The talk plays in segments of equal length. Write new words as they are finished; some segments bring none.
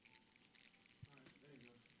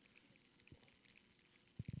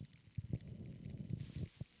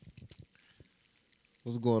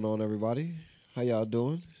What's going on, everybody? How y'all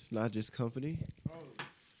doing? It's not just company.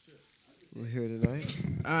 We're here tonight.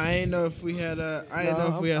 I ain't know if we had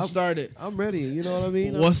started. I'm ready. You know what I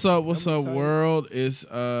mean? What's up, excited. world? It's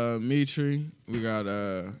Mitri. We got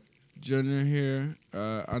Junior here.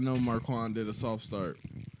 I know Marquand did a soft start.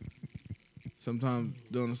 Sometimes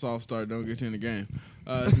doing a soft start don't get you in the game.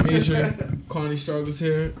 It's Mitri. Kwani Struggles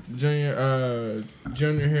here. Junior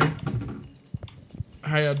here.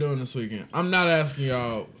 How y'all doing this weekend? I'm not asking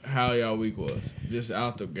y'all how y'all week was. Just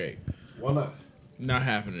out the gate. Why not? Not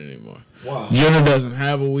happening anymore. Why? Jenner doesn't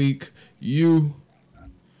have a week.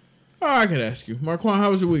 I could ask you. Marquand, how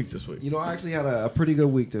was your week this week? You know, I actually had a pretty good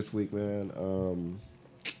week this week, man.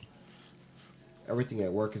 Everything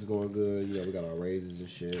at work is going good. You know, we got our raises and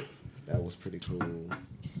shit. That was pretty cool.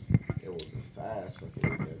 It was a fast fucking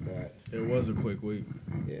week at that. It was a quick week.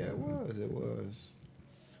 Yeah, it was.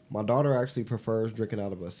 My daughter actually prefers drinking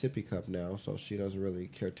out of a sippy cup now, so she doesn't really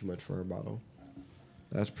care too much for her bottle.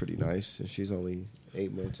 That's pretty nice, and she's only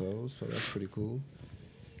 8 months old, so that's pretty cool.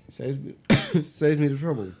 Saves me the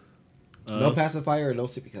trouble. No pacifier, no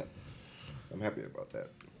sippy cup. I'm happy about that.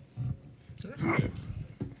 That's good.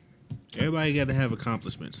 Everybody got to have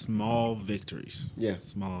accomplishments, small victories. Yeah.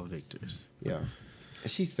 Small victories. Yeah.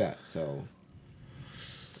 And she's fat, so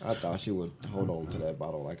I thought she would hold on to that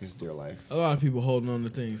bottle like it's dear life. A lot of people holding on to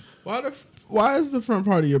things. Why is the front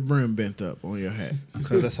part of your brim bent up on your hat?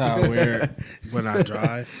 Because that's how I wear it when I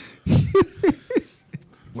drive.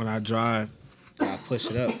 I push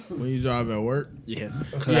it up. When you drive at work? Yeah.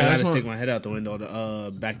 Because I got to stick my head out the window to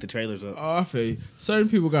back the trailers up. Oh, I feel you. Certain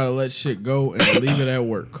people got to let shit go and leave it at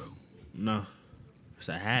work. No. It's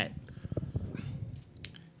a hat.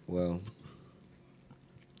 Well,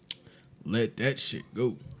 let that shit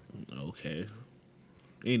go. Okay.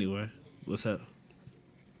 Anyway, what's up?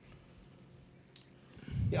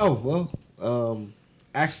 oh, well,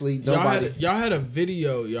 actually, nobody. Y'all had a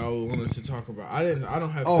video y'all wanted to talk about. I don't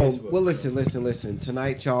have Facebook. Well, listen.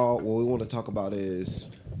 Tonight, y'all, what we want to talk about is,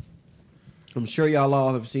 I'm sure y'all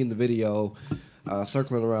all have seen the video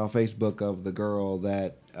circling around Facebook of the girl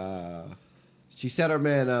that she set her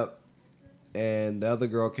man up, and the other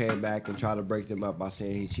girl came back and tried to break them up by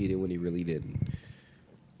saying he cheated when he really didn't.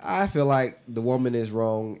 I feel like the woman is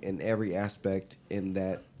wrong in every aspect in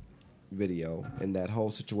that video. In that whole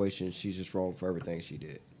situation, she's just wrong for everything she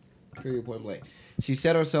did. Period, point blank. She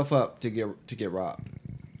set herself up to get robbed.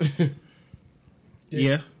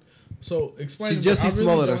 Yeah. So explain. She just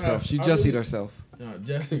swallowed herself. She just eat herself. No,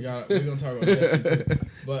 Jesse got. We're gonna talk about Jesse too.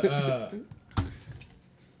 But I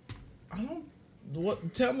don't.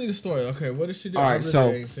 What? Tell me the story. Okay, what did she do? All right,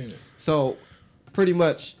 I ain't seen it. So pretty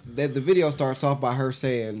much, the video starts off by her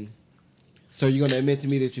saying, "So you're gonna admit to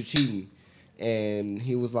me that you're cheating?" And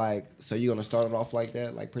he was like, "So you're gonna start it off like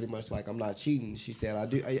that? Like pretty much like I'm not cheating?" She said, "I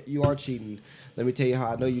do. You are cheating. Let me tell you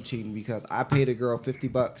how I know you're cheating because I paid a girl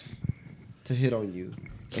 $50 to hit on you,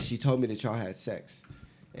 and she told me that y'all had sex."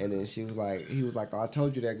 And then he was like, "Oh, I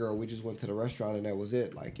told you that, girl. We just went to the restaurant and that was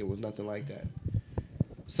it. Like it was nothing like that."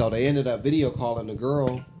 So they ended up video calling the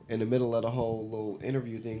girl in the middle of the whole little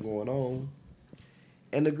interview thing going on.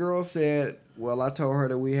 And the girl said, "Well, I told her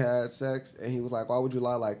that we had sex." And he was like, "Why would you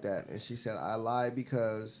lie like that?" And she said, "I lied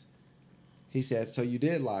because," he said, "So you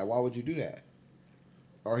did lie. Why would you do that?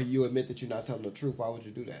 Or you admit that you're not telling the truth. Why would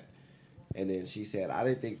you do that?" And then she said, "I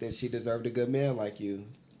didn't think that she deserved a good man like you.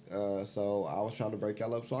 So I was trying to break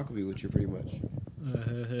y'all up so I could be with you pretty much."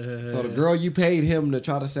 So the girl you paid him to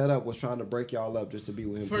try to set up was trying to break y'all up just to be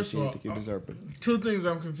with him because she didn't think you deserved it. Two things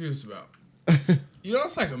I'm confused about. You know,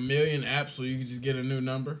 it's like a million apps where you could just get a new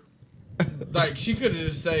number. Like she could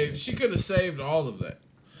have saved all of that.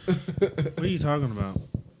 What are you talking about?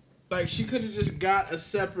 Like she could have just got a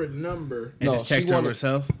separate number and just text her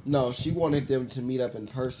herself. No, she wanted them to meet up in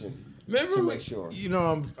person. Remember, to make sure. You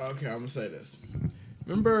know, I'm gonna say this.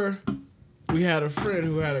 Remember, we had a friend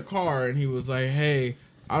who had a car, and he was like, "Hey,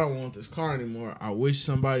 I don't want this car anymore. I wish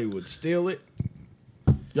somebody would steal it."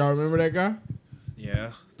 Y'all remember that guy?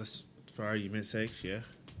 Yeah, that's for argument's sake. Yeah.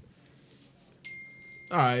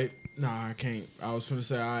 All right. Nah, I can't. I was gonna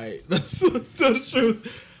say, all right. That's still the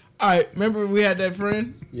truth. All right. Remember we had that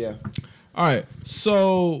friend? Yeah. All right.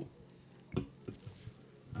 So,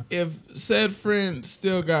 if said friend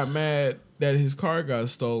still got mad that his car got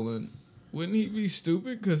stolen, wouldn't he be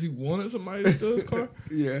stupid because he wanted somebody to steal his car?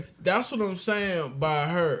 Yeah. That's what I'm saying by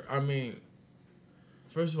her. I mean,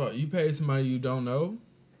 first of all, you paid somebody you don't know.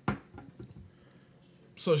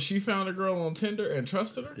 So she found a girl on Tinder and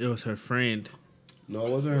trusted her? It was her friend. No,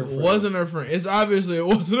 it wasn't her friend. It wasn't her friend. It's obviously it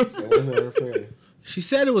wasn't her friend. It wasn't her friend. She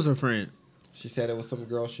said it was her friend. She said it was some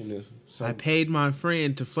girl she knew. I paid my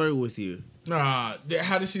friend to flirt with you. Nah,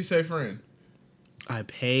 how did she say friend? I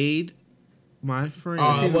paid my friend. Oh,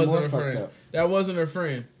 That's it even wasn't more her fucked friend. up. That wasn't her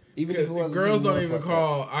friend. Even if it was, girls don't more even fucked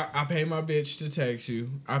call. up. I pay my bitch to text you.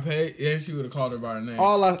 I pay. Yeah, she would have called her by her name.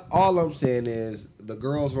 All I'm saying is the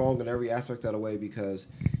girl's wrong in every aspect of the way because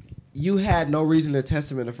you had no reason to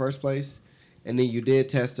test him in the first place, and then you did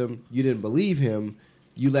test him. You didn't believe him.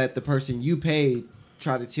 You let the person you paid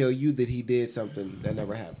try to tell you that he did something that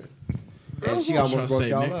never happened, and Girls she don't almost trust broke they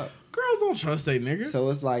y'all nigga. up. Girls don't trust they nigga. So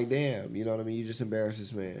it's like, damn, you know what I mean? You just embarrassed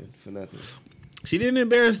this man for nothing. She didn't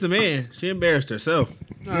embarrass the man. She embarrassed herself.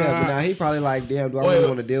 Yeah, but now he probably like, damn, do I Wait, really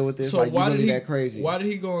want to deal with this? So like, you why really did he? that crazy? Why did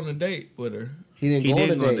he go on a date with her? He didn't He go on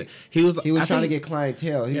didn't a go on date. the- He was I trying to think- get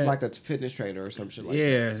clientele. He was Yeah. like a fitness trainer or some shit like that.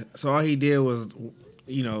 Yeah. So all he did was,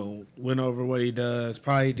 went over what he does.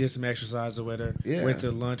 Probably did some exercises with her. Yeah. Went to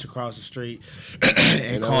lunch across the street that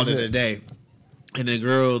and called was it a it. day. And the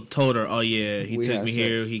girl told her, "Oh yeah, he We took had me sex.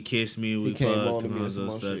 here. He kissed me. We came on fucked to and me all and some that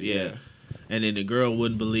more stuff." shit, Yeah. yeah. And then the girl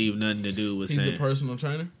wouldn't believe nothing to do with He's saying, a personal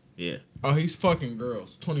trainer. "Yeah." Oh, he's fucking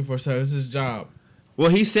girls 24/7. It's his job. Well,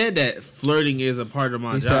 he said that flirting is a part of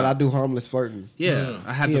my He job. said, I do harmless flirting. Yeah, Yeah.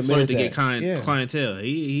 I have He to flirt to admitted get that. Yeah. clientele.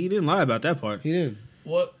 He didn't lie about that part. He didn't.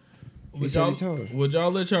 What? He Would said y'all he told her. would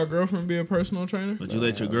y'all let y'all girlfriend be a personal trainer? Would you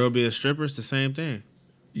let your girl be a stripper? It's the same thing.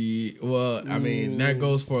 Yeah, well, I mean, that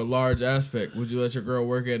goes for a large aspect. Would you let your girl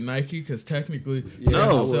work at Nike? Because technically, Yeah, she has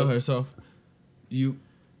No. to sell herself.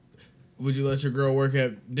 Would you let your girl work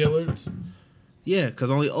at Dillard's? Yeah, because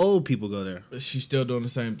only old people go there. She's still doing the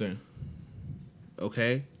same thing.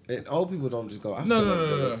 Okay. And old people don't just go. I No, still no, love no,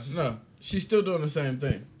 no, Dillard's. no. She's still doing the same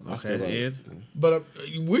thing. I still love Okay, it. Ed. But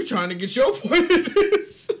we're trying to get your point of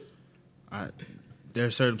this.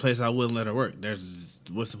 There's certain places I wouldn't let her work.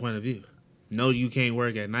 What's the point of view? No, you can't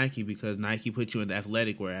work at Nike because Nike put you in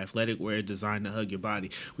athletic wear. Athletic wear is designed to hug your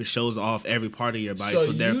body, which shows off every part of your body. So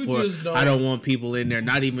So, you therefore, just don't- I don't want people in there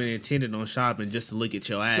not even intended on shopping just to look at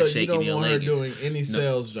your ass So you shaking don't your want her leggings. doing any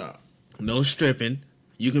sales job. No stripping.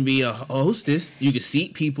 You can be a hostess. You can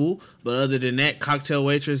seat people, but other than that, cocktail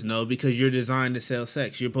waitress, no, because you're designed to sell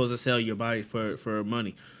sex. You're supposed to sell your body for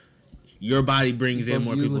money. Your body brings You're in supposed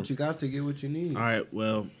more to use people. what you got to get what you need. All right,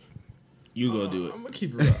 well, you go do it. I'm gonna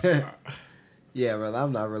keep it. Yeah, brother.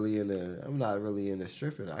 I'm not really into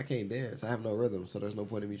stripping. I can't dance. I have no rhythm, so there's no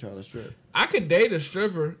point in me trying to strip. I could date a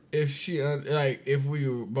stripper if she if we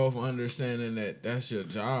were both understanding that that's your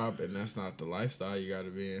job and that's not the lifestyle you got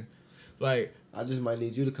to be in. Like, I just might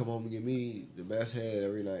need you to come home and give me the best head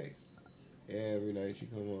every night. Every night you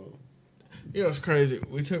come home. you know, it's crazy.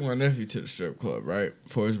 We took my nephew to the strip club, right,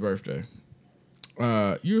 for his birthday.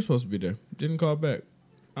 You were supposed to be there. Didn't call back.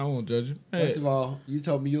 I won't judge you. Hey. First of all, you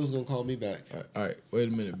told me you was gonna call me back. All right, wait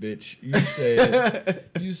a minute, bitch.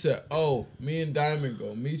 You said, oh, me and Diamond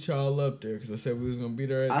go meet y'all up there because I said we was gonna be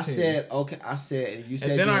there at 10. I said okay. I said and you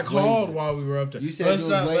said. And then you I was called waiting. while we were up there. You said let's you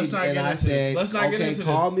not, was let's waiting, not and get I into said, this. Let's not okay, get into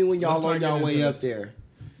call this. me when Let's y'all not on get y'all into way up this. there.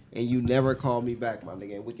 And you never called me back, my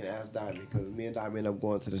nigga. And we can ask Diamond because me and Diamond ended up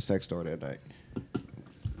going to the sex store that night.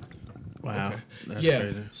 Wow, that's Yeah.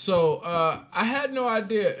 crazy. So I had no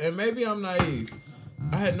idea, and maybe I'm naive.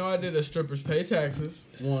 I had no idea that strippers pay taxes.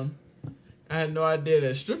 One, I had no idea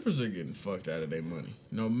that strippers are getting fucked out of their money,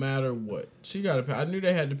 no matter what. She got to pay. I knew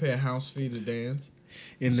they had to pay a house fee to dance.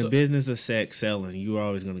 In the So- business of sex selling, you're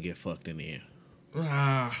always gonna get fucked in the end.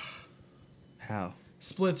 How?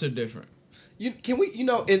 Splits are different.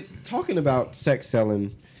 In talking about sex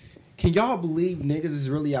selling, can y'all believe niggas is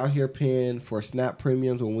really out here paying for Snap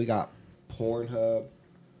premiums when we got Pornhub,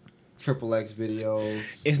 XXX videos?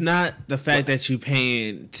 It's not the fact that you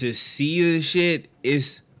paying to see the shit.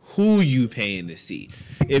 It's who you paying to see.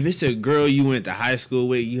 If it's a girl you went to high school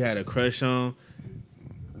with, you had a crush on,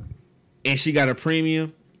 and she got a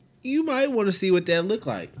premium, you might want to see what that look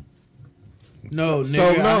like. No,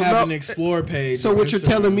 nigga, no, I have no. an explore page. So on what you're Instagram.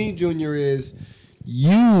 telling me, Junior, is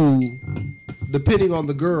you, depending on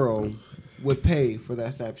the girl, would pay for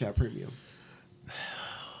that Snapchat premium.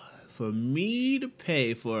 For me to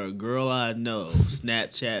pay for a girl I know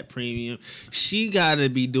Snapchat premium, she gotta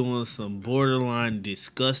be doing some borderline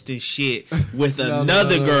disgusting shit with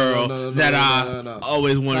another girl that I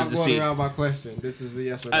always wanted to Stop see. going around my question. This is a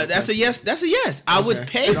yes or no. That's a yes. That's a yes. I would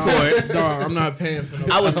Okay. pay for it. Dog, I'm not paying for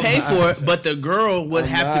no. I would pay for it, but the girl would I'm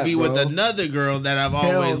have to not, be with bro. another girl that I've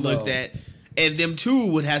Hell always no. looked at, and them two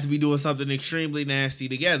would have to be doing something extremely nasty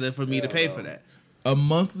together for me to Hell pay no. for that. A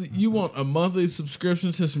monthly? You want a monthly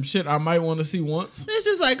subscription to some shit I might want to see once? It's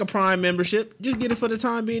just like a Prime membership. Just get it for the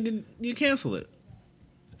time being, then you cancel it.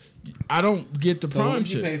 I don't get the So what prime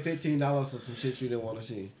if you shit. pay $15 for some shit you didn't want to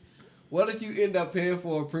see? What if you end up paying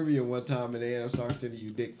for a premium one time and they end up start sending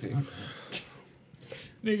you dick pics?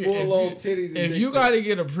 Nigga, full on titties. And if dick you pic. gotta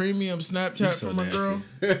get a premium Snapchat so from a nasty. girl,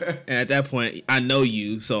 And at that point, I know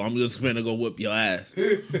you, so I'm just gonna go whoop your ass.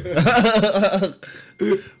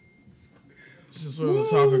 since we're on the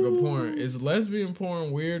topic of porn, is lesbian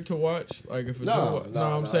porn weird to watch? Like if a No, dude, no,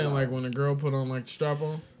 I'm no, saying no. like when a girl put on like the strap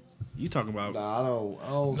on. You talking about? Nah, I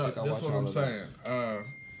don't No, think I that's watch what all I'm of that. saying.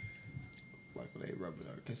 Like when they rubbing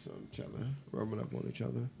up, kissing on each other, rubbing up on each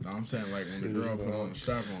other. No, I'm saying like when the girl put on the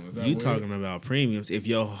strap on. Is that You weird? talking about premiums? If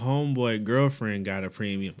your homeboy girlfriend got a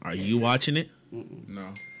premium, are you watching it?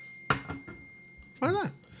 No. Why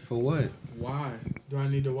not? For what? Why do I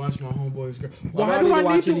need to watch my homeboy's girl? Why do I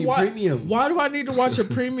need to watch any premium? Why do I need to watch a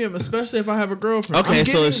premium, especially if I have a girlfriend? Okay, I'm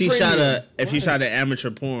so getting if she premium. she shot an amateur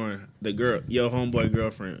porn, the girl, your homeboy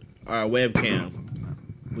girlfriend, or a webcam,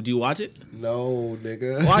 would you watch it? No,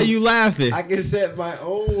 nigga. Why are you laughing? I can set my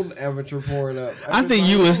own amateur porn up. I think my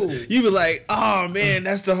you was own. you be like, oh man,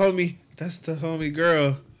 that's the homie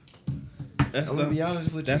girl. That's I'm gonna be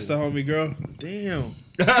honest with that's the you. homie girl. Damn.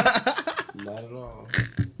 Not at all.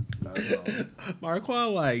 Not at all.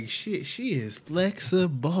 Marquand like shit. She is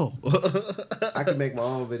flexible. I can make my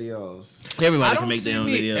own videos. Everybody I can don't make see their own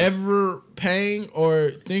me videos. ever paying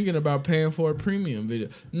or thinking about paying for a premium video.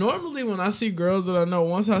 Normally, when I see girls that I know,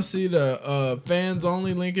 once I see the fans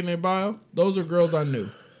only link in their bio, those are girls I knew.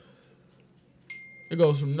 It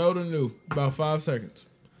goes from no to new, about 5 seconds.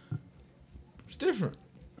 It's different.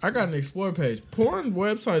 I got an explore page. Porn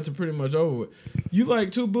websites are pretty much over with. You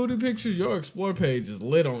like 2 booty pictures, your explore page is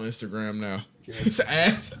lit on Instagram now. Yeah. It's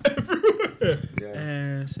ass everywhere. Yeah.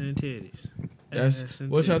 Ass and titties. That's Ass and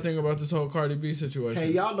what y'all titties. think about this whole Cardi B situation.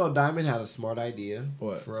 Hey, y'all know Diamond had a smart idea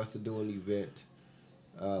What? for us to do an event.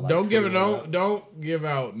 Like Don't give it 21 no. up. Don't give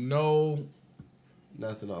out no.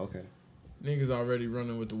 Nothing. Okay. Niggas already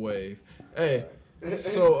running with the wave. Hey,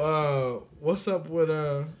 so what's up with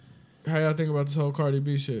how y'all think about this whole Cardi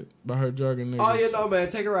B shit about her drugging niggas? Oh yeah, no man,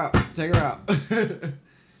 take her out. Take her out.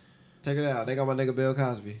 Take it out. They got my nigga Bill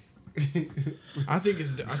Cosby. I think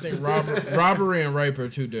robbery and rape are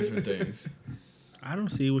 2 different things. I don't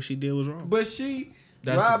see what she did was wrong. But she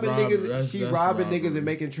That's robbing robbery. niggas. That's Robbing robbery. niggas and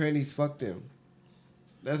making trannies fuck them.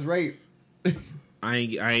 That's rape. I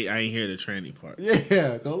ain't hear the tranny part.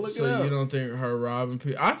 Yeah, go look it So up. you don't think her robbing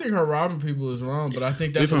people? I think her robbing people is wrong, but I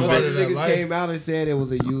think that's a Different part One of of the that niggas life. came out and said it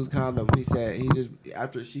was a used condom. He said he just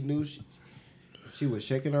after she knew she was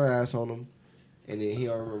shaking her ass on him, and then he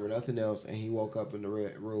don't remember nothing else, and he woke up in the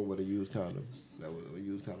room with a used condom. That was a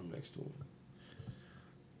used condom next to him.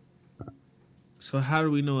 So how do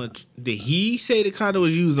we know it? Did he say the condom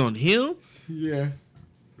was used on him? Yeah.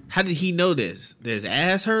 How did he know this? His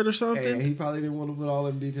ass hurt or something? And he probably didn't want to put all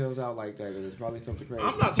them details out like that because it's probably something crazy.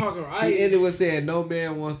 I'm not talking. He ended with saying, "No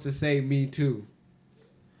man wants to say me too."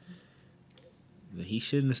 He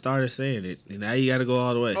shouldn't have started saying it. And now you got to go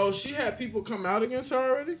all the way. Oh, she had people come out against her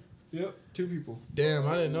already. Yep, 2 people. Damn,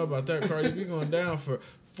 I didn't know about that. Cardi B going down for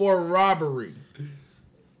robbery.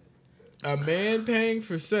 A man paying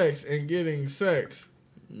for sex and getting sex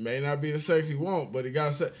may not be the sex he want, but he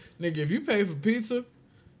got sex. Nigga, if you pay for pizza,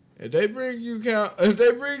 if you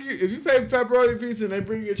pay for pepperoni pizza and they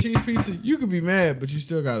bring you a cheese pizza, you could be mad, but you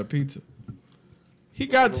still got a pizza. He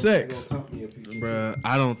got sex. Bruh,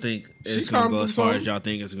 I don't think She it's going to come go from as far some- as y'all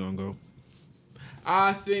think it's going to go.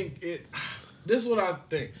 I think it. This is what I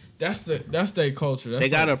think. That's their culture. That's They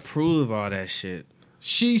got to like- prove all that shit.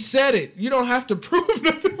 She said it. You don't have to prove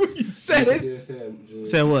nothing when you said it.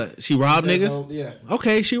 Said what? She robbed niggas? Yeah.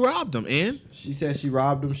 Okay, she robbed them. And? She said she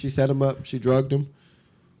robbed him. She set him up. She drugged him.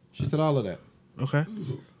 She said all of that. Okay.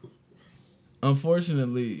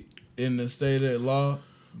 Unfortunately, in the state of law,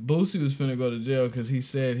 Boosie was finna go to jail because he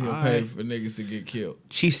said he'll pay Alright. for niggas to get killed.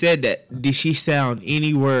 She said that. Did she sound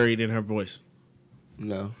any worried in her voice?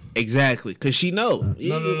 No. Exactly. Because she know.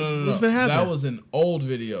 No. What's finna happen? That was an old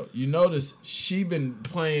video. You notice she been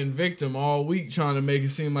playing victim all week trying to make it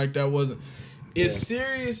seem like that wasn't. It's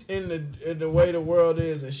serious in the way the world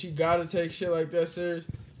is, and she gotta take shit like that serious.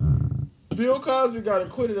 Bill Cosby got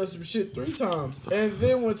acquitted of some shit 3 times, and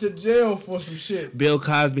then went to jail for some shit. Bill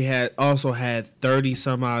Cosby also had 30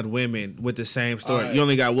 some odd women with the same story. Alright. You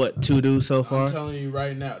only got what, 2 dudes so far? I'm telling you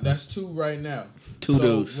right now, that's 2 right now. 2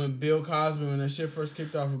 dudes. When Bill Cosby, when that shit first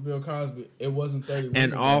kicked off with Bill Cosby, it wasn't 30 women.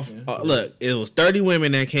 And back off, then. look, it was 30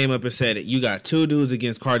 women that came up and said it. You got 2 dudes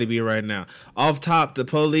against Cardi B right now. Off top, the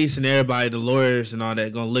police and everybody, the lawyers and all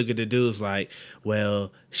that, gonna look at the dudes like,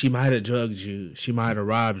 well, she might have drugged you, she might have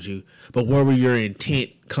robbed you, but what were your intent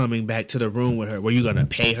coming back to the room with her? Were you gonna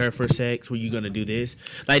pay her for sex? Were you gonna do this?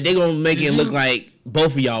 Like, they gonna make it look like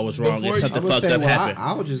both of y'all was wrong and Before you- something I'm gonna fucked say, up happened.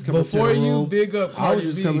 I was just coming Before to the you room. big up I was Cardi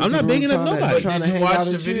just B, coming I'm to not the room bigging up trying to- nobody. trying to did you hang watch out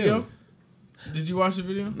the and chill. video? Did you watch the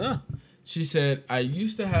video? No. She said, I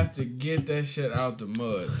used to have to get that shit out the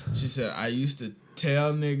mud. She said, I used to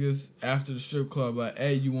tell niggas after the strip club, like,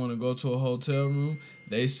 hey, you want to go to a hotel room?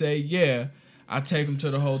 They say, yeah. I take them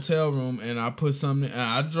to the hotel room, and I put something, and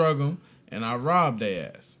I drug them, and I robbed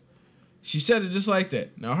their ass. She said it just like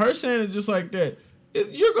that. Now, her saying it just like that,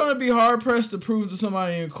 you're going to be hard-pressed to prove to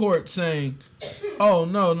somebody in court saying, oh,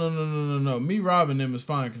 no. Me robbing them is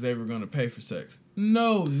fine because they were going to pay for sex.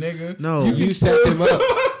 No, nigga. No. You set them up.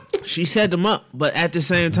 She set them up, but at the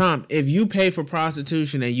same time, if you pay for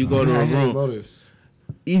prostitution and you go to a room,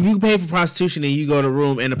 if you pay for prostitution and you go to a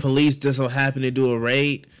room and the police just so happen to do a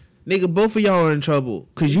raid, nigga, both of y'all are in trouble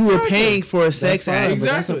because you were paying for a sex act.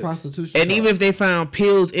 Exactly. That's a prostitution. And even if they found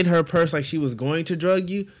pills in her purse like she was going to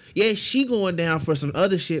drug you, yeah, she going down for some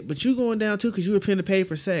other shit, but you going down too because you were paying to pay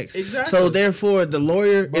for sex. Exactly. So therefore, the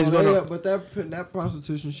lawyer is gonna. But that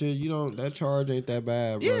prostitution shit, that charge ain't that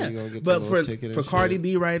bad, bro. Yeah, You gonna get but for Cardi shit.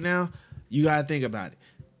 B right now, you gotta think about it.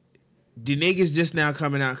 The niggas just now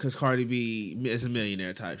coming out because Cardi B is a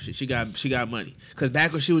millionaire type shit. She got money. Because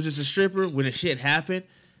back when she was just a stripper, when the shit happened,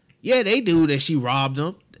 yeah, they do that. She robbed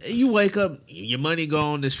them. You wake up, your money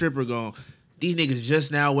gone, the stripper gone. These niggas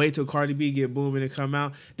just now wait till Cardi B get booming and come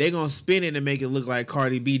out. They gonna spin it and make it look like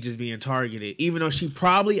Cardi B just being targeted, even though she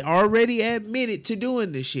probably already admitted to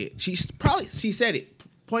doing this shit. She said it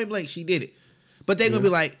point blank. She did it, but they gonna be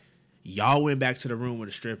like, y'all went back to the room with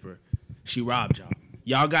a stripper. She robbed y'all.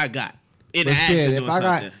 Y'all got in the act of doing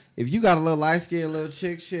something. If you got a little light skinned little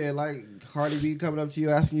chick, shit like Cardi B coming up to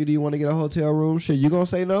you asking you, do you want to get a hotel room? Shit, you gonna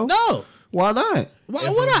say no? No. Why not? Why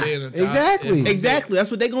would I? Exactly. That's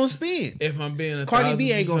what they gonna spend. If I'm being Cardi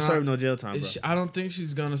B ain't gonna serve no jail time, bro. I don't think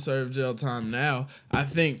she's gonna serve jail time now. I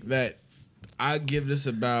think that I give this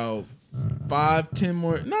about 5, 10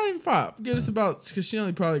 more, not even 5. Give this about, because she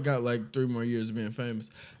only probably got like 3 more years of being famous.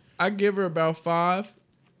 I give her about 5,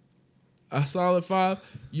 a solid 5.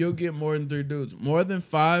 You'll get more than 3 dudes. More than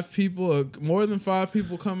 5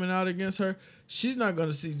 people coming out against her. She's not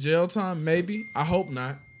gonna see jail time. Maybe. I hope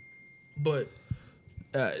not. But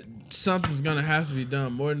something's gonna have to be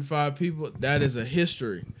done. More than 5 people, that is a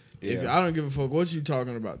history. Yeah. If I don't give a fuck what you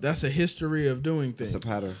talking about, that's a history of doing things. It's a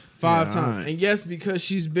pattern. 5 times. Right. And yes, because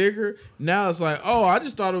she's bigger, now it's like, oh, I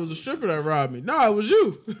just thought it was a stripper that robbed me. No, it was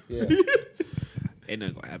you. Yeah. Ain't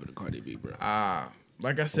nothing gonna happen to Cardi B, bro.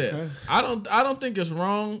 Like I said, okay. I don't think it's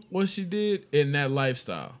wrong what she did in that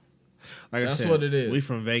lifestyle. Like that's I said, what it is. We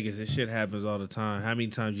from Vegas. This shit happens all the time. How many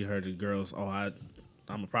times you heard the girls,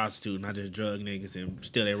 I'm a prostitute and I just drug niggas and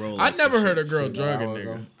still they roll. I never heard a girl drugging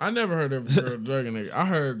nigga. I never heard of a girl drugging nigga. I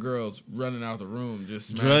heard girls running out the room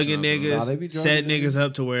just drugging niggas, set niggas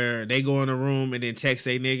up to where they go in the room and then text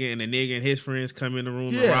a nigga and the nigga and his friends come in the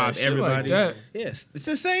room and rob everybody. Like that. Yes, it's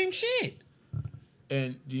the same shit.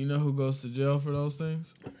 And do you know who goes to jail for those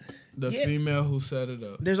things? The female who set it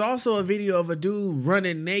up. There's also a video of a dude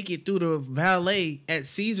running naked through the valet at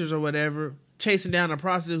Caesars or whatever, chasing down a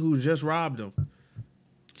prostitute who just robbed him.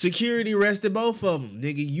 Security arrested both of them.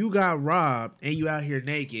 Nigga, you got robbed and you out here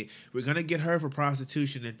naked. We're going to get her for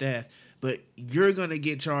prostitution and theft, but you're going to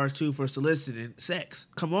get charged too for soliciting sex.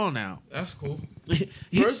 Come on now. That's cool.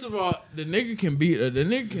 First of all, the nigga can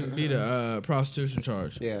beat a prostitution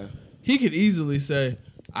charge. Yeah. He could easily say,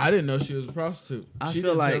 I didn't know she was a prostitute. She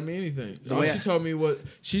didn't tell me anything.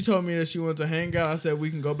 She told me that she went to hang out. I said, we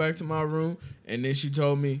can go back to my room. And then she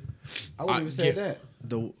told me. I wouldn't even say that.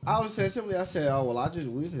 I would have said simply, I said, oh, well,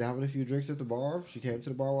 we was having a few drinks at the bar. She came to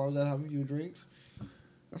the bar while I was at having a few drinks.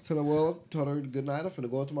 I said, told her good night. I'm finna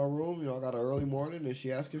go into my room. I got an early morning, and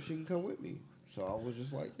she asked if she can come with me. So I was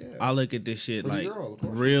just like, yeah. I look at this shit like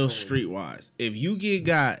real streetwise. If you get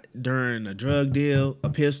got during a drug deal, a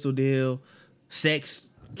pistol deal, sex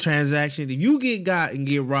transaction, if you get got and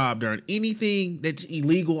get robbed during anything that's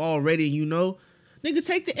illegal already, nigga,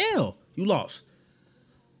 take the L. You lost.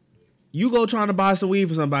 You go trying to buy some weed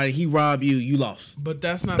for somebody, he robbed you, you lost. But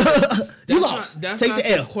that's not. You lost. That's take not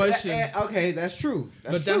the L. Question. Okay, that's true.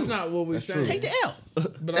 That's not what we're saying. Take the L.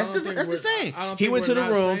 But that's the same. He went to the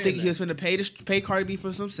room thinking he was going to pay Cardi B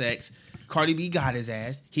for some sex. Cardi B got his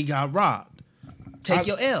ass. He got robbed. Take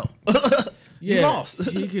your L. You lost.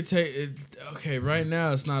 He could take it. Okay, right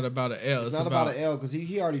now it's not about an L. It's not about an L because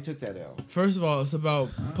he already took that L. First of all, it's about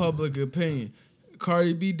public opinion.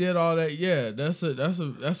 Cardi B did all that. Yeah, that's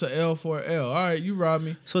a L for an L. All right, you robbed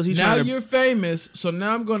me. So is he now you're famous. So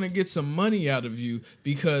now I'm gonna get some money out of you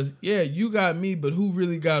because you got me, but who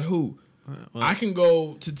really got who? Well, I can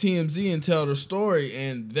go to TMZ and tell the story,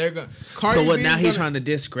 and they're gonna. so what? Now he's trying to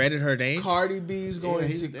discredit her name. Cardi B's going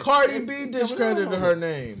Yeah, to. Cardi B discredited her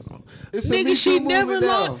name. It's a Me Nigga, she Too never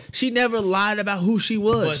movement lied. now. She never lied about who she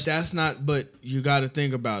was. But that's not. But you got to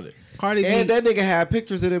think about it. Cardi And B. that nigga had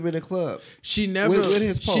pictures of him in the club. She never. With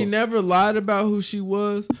his she post. never lied about who she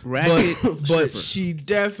was. Racket but stripper. she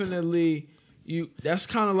definitely. That's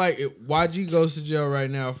kind of like YG goes to jail right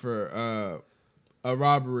now for a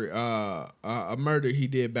robbery, a murder he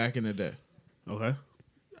did back in the day. Okay.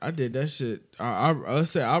 I did that shit.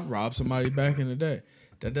 Let's say I robbed somebody back in the day.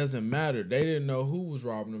 That doesn't matter. They didn't know who was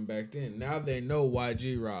robbing them back then. Now they know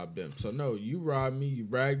YG robbed them. So no, you robbed me. You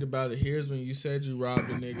bragged about it. Here's when you said you robbed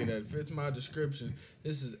a nigga that fits my description.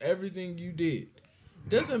 This is everything you did.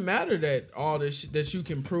 Doesn't matter that all this that you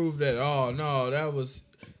can prove that. Oh no, that was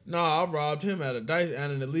I robbed him at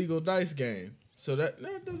an illegal dice game. So that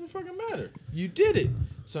doesn't fucking matter. You did it.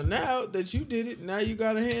 So now that you did it, now you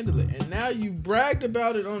gotta handle it. And now you bragged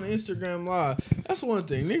about it on Instagram Live. That's one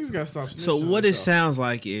thing. Niggas gotta stop snitching. So on what it themselves. sounds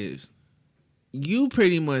like is you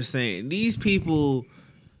pretty much saying these people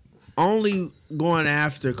only going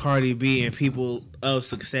after Cardi B and people of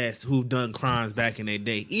success who've done crimes back in their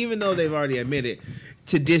day, even though they've already admitted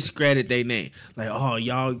to discredit their name. Like, oh,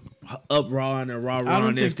 y'all uproaring and I raw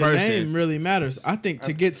don't this think the person. name really matters. I think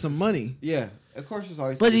to get some money. Yeah, of course it's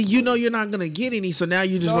always. But you know you're not gonna get any, so now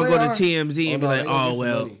you just No, gonna go they to are. TMZ and Oh, be no, like, they gonna oh get some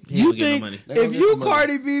well, money. he ain't You gonna get no think money. They gonna if get you some money.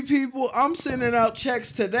 Cardi B people, I'm sending out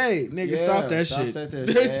checks today. Nigga, Yeah, stop that shit. That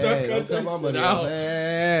They shit. stop Hey, cut don't that cut my shit money out. out.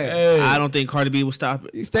 Hey. Hey. I don't think Cardi B will stop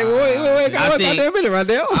it. You stay. Wait. I Goddamn think- minute right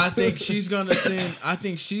there. I think she's gonna send. I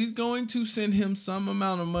think she's going to send him some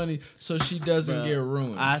amount of money so she doesn't Bruh, get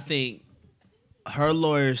ruined. I think her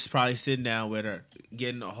lawyer's probably sitting down with her,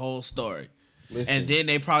 getting the whole story. Listen, And then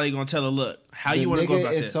they probably gonna tell her, look, how the you want to go nigga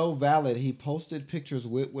about is this? so valid. He posted pictures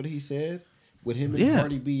with what he said with him and Yeah,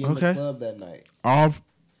 Cardi B in okay. the club that night.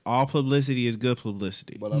 All publicity is good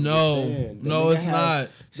publicity. But I'm No, just saying, the no, nigga it's not.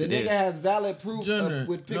 The It nigga is. has valid proof Jenner,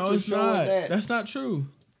 with pictures no, it's showing not. that. That's not true.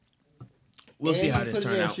 We'll see And how he this put it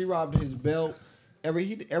turn in, out. She robbed his belt.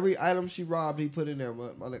 Every item she robbed, he put in there.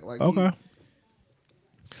 Like Okay.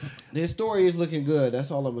 His story is looking good. That's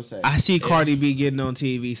all I'm gonna say. I see Cardi B getting on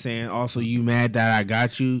TV saying, also, you mad that I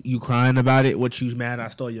got you? You crying about it? What, you mad I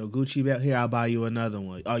stole your Gucci belt? Here, I'll buy you another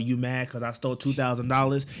one. Are you mad because I stole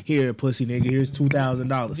 $2,000? Here, pussy nigga, here's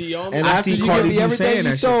 $2,000. The only And I after see you Cardi give B me everything saying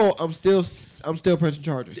you that stole, I'm still pressing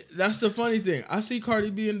charges. That's the funny thing. I see Cardi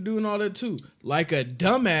B and doing all that too. Like a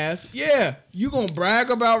dumbass. Yeah, you gonna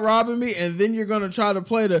brag about robbing me and then you're gonna try to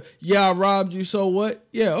play the, yeah, I robbed you, so what?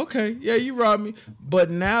 Yeah, okay. Yeah, you robbed me.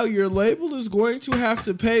 But now your label is going to have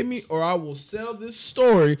to pay me or I will sell this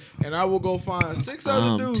story and I will go find 6 other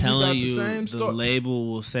I'm dudes who got telling the you, same the story. label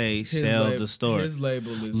will say, sell the story. His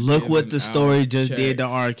label is Look what the giving story out just did to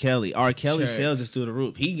checks. R. Kelly. R. Kelly Checks. sales is through the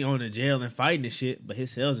roof. He going to jail and fighting this shit, but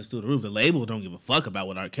his sales is through the roof. The label don't give a fuck about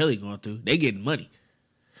what R. Kelly going through. They getting money.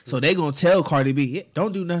 So they gonna tell Cardi B, yeah,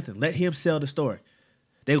 don't do nothing. Let him sell the story.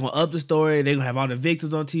 They gonna up the story. They gonna have all the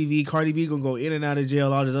victims on TV. Cardi B gonna go in and out of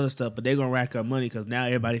jail, all this other stuff. But they gonna rack up money because now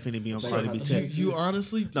everybody finna be on They Cardi gonna B have to tech. pay. You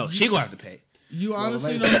honestly No, she gonna have to pay. You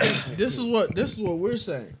honestly label. don't think this is what we're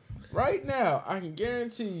saying. Right now, I can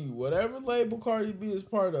guarantee you, whatever label Cardi B is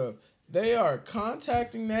part of, they are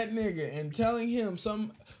contacting that nigga and telling him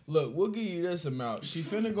look, we'll give you this amount. She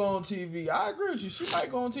finna go on TV. I agree with you. She might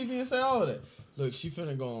go on TV and say all of that. Look, she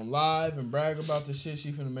finna go on live and brag about the shit.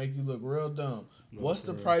 She finna make you look real dumb. What's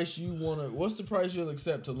the price you'll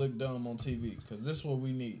accept to look dumb on TV? Because this is what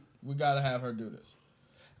we need. We gotta have her do this.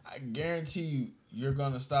 I guarantee you, you're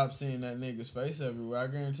gonna stop seeing that nigga's face everywhere. I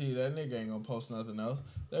guarantee you that nigga ain't gonna post nothing else.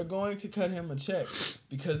 They're going to cut him a check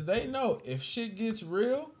because they know if shit gets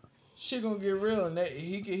real, shit gonna get real, and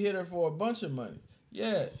he can hit her for a bunch of money.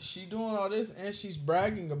 Yeah, she doing all this, and she's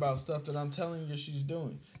bragging about stuff that I'm telling you she's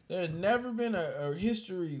doing. There's never been a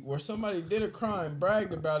history where somebody did a crime,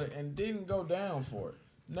 bragged about it, and didn't go down for it.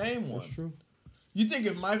 Name one. That's true. You think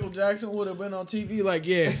if Michael Jackson would have been on TV like,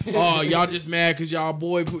 yeah, oh, y'all just mad because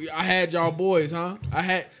I had y'all boys, huh?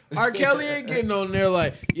 R. Kelly ain't getting on there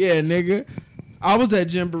like, yeah, nigga, I was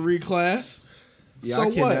at Jamboree class. Yeah, So I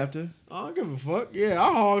what? kidnapped her. I don't give a fuck. Yeah,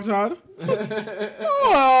 I hog-tied her.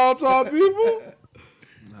 I hog-tied people.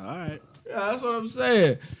 All right. Yeah, that's what I'm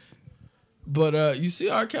saying. But you see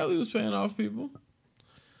R. Kelly was paying off people.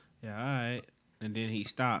 Yeah, all right. And then he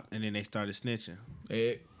stopped, and then they started snitching.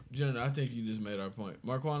 Hey, Jenna, I think you just made our point.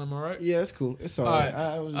 Marquand, am I right? Yeah, it's cool. It's all All right. right.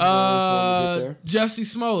 I was just waiting for him to get there. Jesse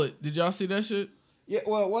Smollett. Did y'all see that shit? Yeah,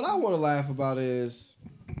 well, what I want to laugh about is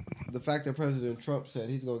the fact that President Trump said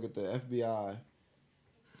he's going to get the FBI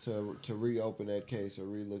to reopen that case or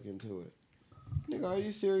re-look into it. Nigga, are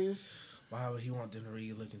you serious? Why would he want them to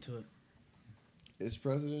really look into it? It's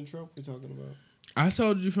President Trump we're talking about. I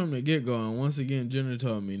told you from the get go, and once again, Jenner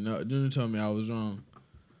told me. No, Jenner told me I was wrong.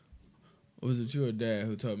 Was it you or Dad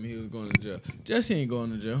who told me he was going to jail? Jesse ain't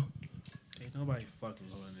going to jail. Ain't nobody fucking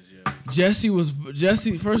going to jail.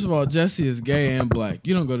 Jesse. First of all, Jesse is gay and black.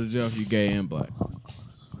 You don't go to jail if you're gay and black. One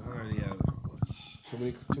or the other.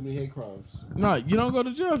 Too many hate crimes. No, you don't go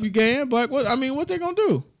to jail if you're gay and black. What they gonna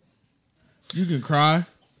do? You can cry.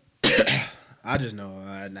 I just know.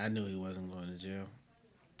 I knew he wasn't going to jail.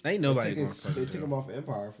 Ain't nobody going to fucking They jail. took him off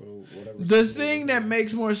Empire for whatever. The thing that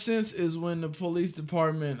makes more sense is when the police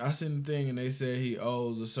department, I seen the thing and they said he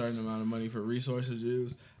owes a certain amount of money for resources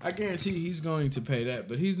used. I guarantee he's going to pay that,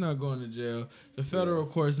 but he's not going to jail. The federal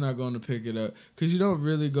court's not going to pick it up because you don't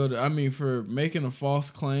really go to. For making a false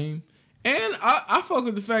claim, and I fuck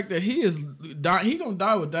with the fact that he gonna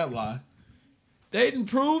die with that lie. They didn't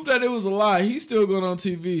prove that it was a lie. He's still going on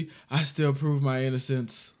TV. I still prove my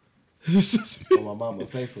innocence. Oh, my mama,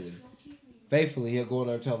 faithfully, he'll go in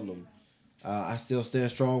there telling them, I still stand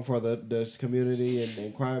strong for this community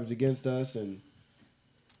and crimes against us, and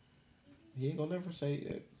he ain't gonna never say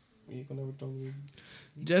it. He ain't gonna never tell me.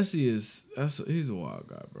 Jesse he's a wild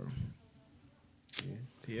guy, bro.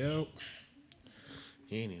 Yep.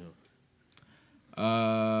 Anywho.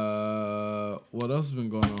 What else has been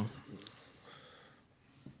going on?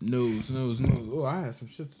 News. Oh, I had some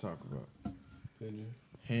shit to talk about. Did you?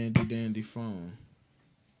 Handy dandy phone.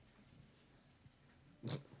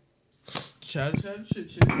 Chatter, chit.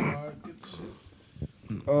 Get the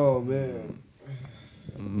shit. Oh man,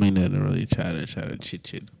 Me nothing really chatter,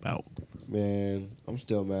 chit about. man, I'm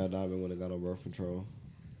still mad that I've been when I got on birth control.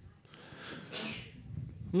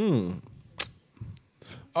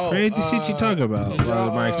 Oh, Crazy shit you talk about. Did While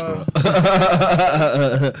the y'all, mic's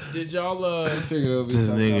going. did y'all I figured it would be This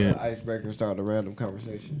some nigga. kind of icebreaker, starting a random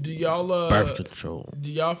conversation. do y'all Birth control. do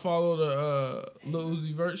y'all follow the Lil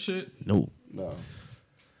Uzi Vert shit? No. No,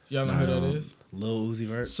 Y'all know who that is? Lil Uzi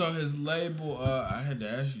Vert. So his label, I had to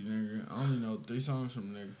ask you, nigga. I only know 3 songs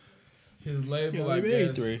from the nigga. His label, Yeah, I maybe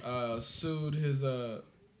guess, 3. sued his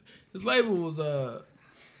label was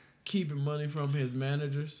keeping money from his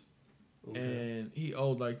managers, and he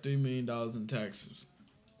owed like $3 million in taxes.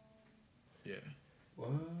 Yeah. what?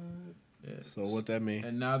 Yeah. So what that mean?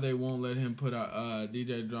 And now they won't let him put out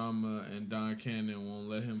DJ Drama and Don Cannon won't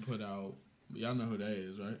let him put out. Y'all know who that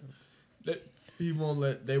is, right? They won't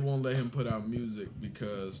let him put out music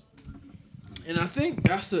because, and I think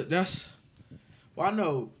that's. Well, I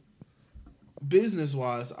know business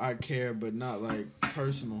wise I care, but not like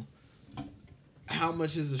personal. How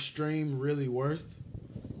much is a stream really worth?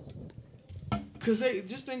 Cause they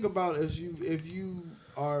just think about if you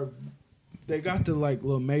are, they got the like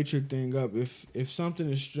little matrix thing up. If something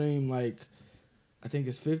is streamed like, I think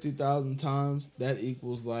it's 50,000 times, that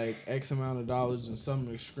equals like X amount of dollars, and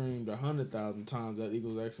something is streamed 100,000 times, that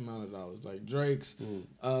equals X amount of dollars. Like Drake's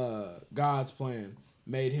God's Plan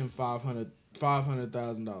made him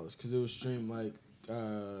 $500,000 because it was streamed like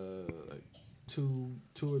 2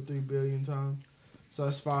 or 3 billion times. So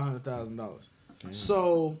that's $500,000.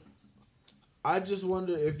 So I just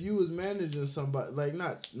wonder if you was managing somebody, like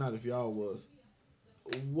not if y'all was,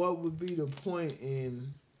 what would be the point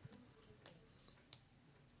in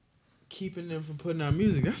keeping them from putting out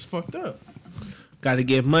music? That's fucked up. Got to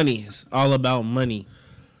get money. It's all about money.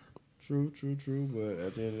 True. But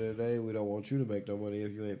at the end of the day, we don't want you to make no money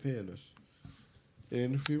if you ain't paying us.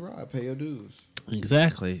 And if you ride, pay your dues.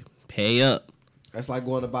 Exactly. Pay up. That's like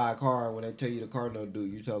going to buy a car, and when they tell you the car no due,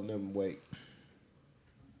 you tell them wait.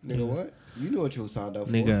 Nigga, what? You knew what you signed up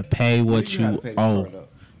for. Nigga, pay what had you to pay this owe. car up.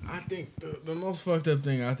 I think the most fucked up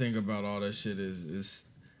thing I think about all that shit is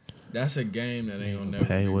that's a game that ain't gonna never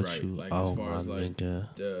Pay be what right. you Like owe, as far my as like nigga.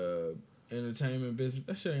 the entertainment business,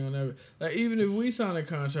 that shit ain't gonna never. Like even if we sign a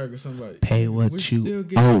contract with somebody, Pay we're what still you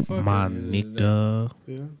getting owe, fucked my at the end of the day. nigga.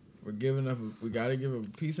 Yeah. We're giving up. We gotta give a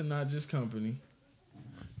piece of not just company.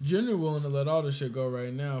 Junior willing to let all this shit go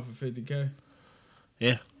right now for $50K.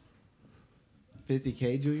 Yeah.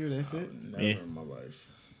 50K, Junior, that's it? Never Yeah. in my life.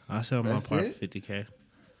 I sell my That's part it? for $50K.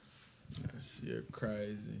 You're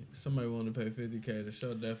crazy. Somebody willing to pay $50K. The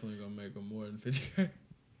show definitely gonna make them more than $50K.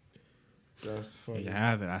 That's You funny. can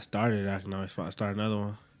have it. I started. I can always start another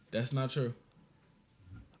one. That's not true.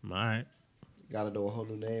 I'm all right. Gotta do a whole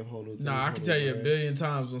new name, whole new thing. Nah, I whole can new tell you a brand. billion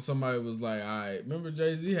times when somebody was like, all right, remember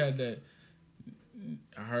Jay-Z had that,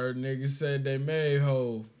 I heard niggas said they made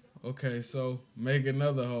Ho. Okay, so make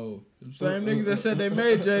another Ho. The same niggas that said they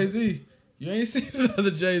made Jay-Z. You ain't seen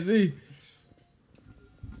another Jay-Z.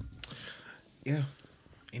 Yeah.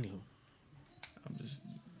 Anywho.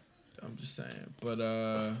 I'm just saying. But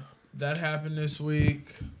that happened this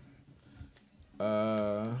week.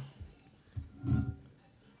 I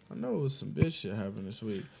know it was some bitch shit happened this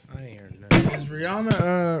week. I ain't heard nothing. Is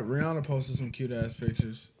Rihanna posted some cute ass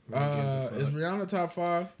pictures. Who gives a fuck? Is Rihanna top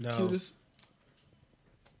 5 No. cutest?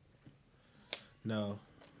 No,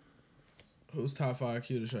 Who's top 5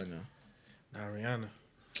 cutest right now? not Rihanna.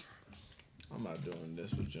 I'm not doing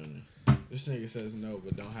this with Junior. This nigga says no,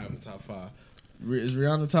 but don't have a top 5. Is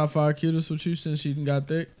Rihanna top 5 cutest with you since she done got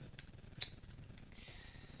thick?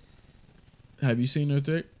 Have you seen her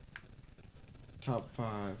thick? Top 5.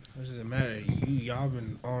 What does it matter? Y'all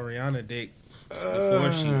been on Rihanna dick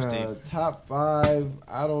before she was thick. Top 5.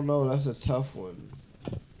 I don't know. That's a tough one.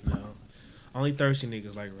 No, only thirsty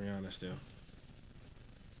niggas like Rihanna still.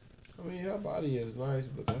 I mean, her body is nice,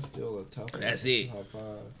 but that's still a tough one. That's it. Top 5.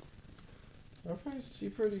 Her face, she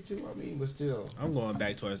pretty too. I mean, but still. I'm going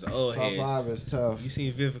back towards the old Top heads. 5 is tough. You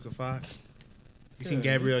seen Vivica Fox? You seen Yeah,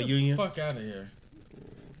 Gabrielle get the Union? Fuck out of here.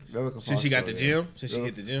 Vivica Fox. Since she got the yeah. gym? Since she Vivica-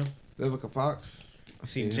 hit the gym? Vivica Fox. I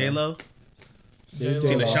Seen her. J-Lo? J-Lo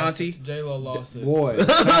Seen lost Ashanti? it. J-Lo lost it. Boy.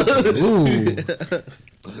 Ooh.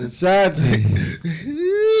 Ashanti.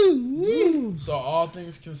 So all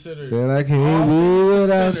things considered, Said I all can't things do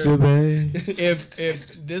without you, considered, babe.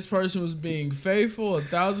 if this person was being faithful,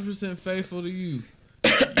 1,000% faithful to you,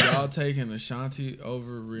 y'all taking Ashanti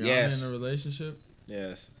over Rihanna Yes. in a relationship?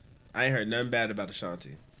 Yes. I ain't heard nothing bad about Ashanti.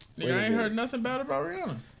 Nigga, Wait a I ain't minute. heard nothing bad about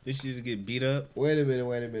Rihanna. Did she just get beat up? Wait a minute.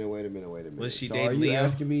 Was she so dating are you Leo?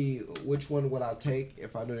 asking me which one would I take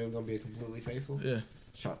if I knew they were going to be completely faithful? Yeah.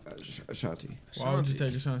 Ashanti. Why would you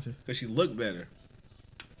take Ashanti? Because she looked better.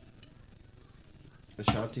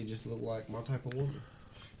 Ashanti just looked like my type of woman.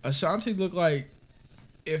 Ashanti look like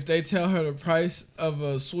if they tell her the price of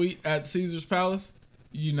a suite at Caesar's Palace,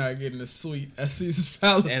 you're not getting a suite at Caesar's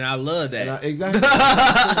Palace. And I love And that.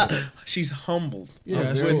 exactly. She's humbled Yeah,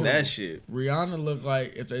 that's with cool. that shit. Rihanna look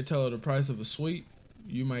like if they tell her the price of a suite,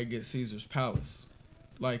 you might get Caesar's Palace.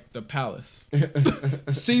 Like the palace.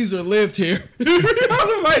 Caesar lived here.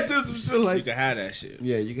 Rihanna might do some shit You like can have that shit.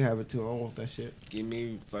 Yeah, you can have it too. I don't want that shit. Give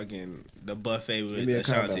me fucking the buffet with Give me a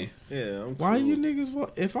Ashanti. Yeah, I'm Why cool. you niggas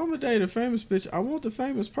want? If I'm a date a famous bitch, I want the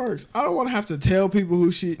famous perks. I don't want to have to tell people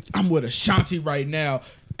who she. I'm with Ashanti right now.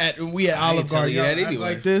 We at I ain't Olive telling Garden. you that Y'all act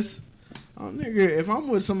anyway. like this. Oh nigga, if I'm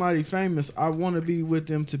with somebody famous, I want to be with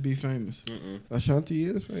them to be famous. Ashanti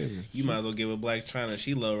is famous. You might as well give her Black China.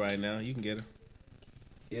 She low right now. You can get her.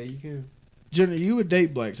 Yeah, you can. Jenna, you would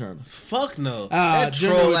date Black China. Fuck no. That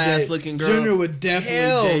troll ass looking girl. Jenna would definitely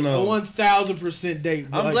Hell date. no. 1,000% date.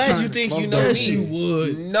 Black I'm glad China. you think you know yes, me. she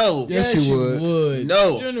would. No. Yes, she would.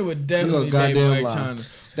 No. Jenna would definitely You a date goddamn Black lie. China.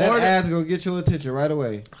 That Or the- ass gonna get your attention right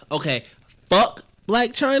away. Okay. Fuck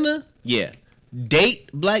Black China? Yeah. Date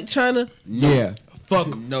Black China? No. Yeah.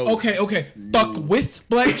 Fuck. No. Okay. Fuck with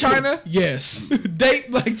Black China? Yes. Date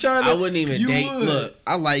Black China? I wouldn't even You date. would. Look,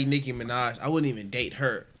 I like Nicki Minaj. I wouldn't even date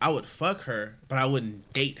her. I would fuck her, but I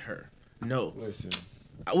wouldn't date her. No. Listen.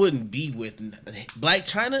 I wouldn't be with Black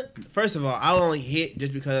China. First of all, I'll only hit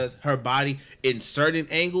just because her body in certain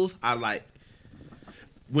angles I like.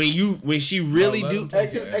 When she really let do him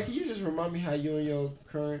Hey, Yeah. can you just remind me how you and your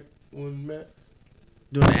current one met?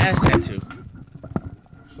 doing an ass tattoo,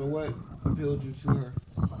 So what appealed you to her?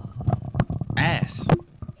 ass.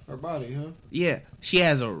 Her body, huh? Yeah, she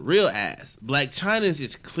has a real ass. Black China's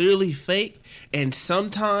is clearly fake, and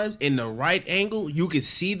sometimes in the right angle, you can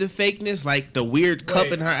see the fakeness, like the weird cup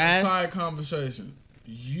Wait, in her ass. Side conversation.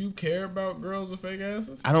 You care about girls with fake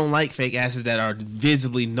asses? I don't like fake asses that are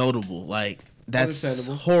visibly notable. Like, that's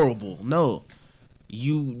Understandable. horrible. No,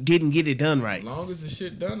 you didn't get it done right. As long as the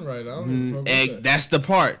shit done right, I don't give a fuck And about that. that's the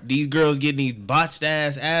part. These girls getting these botched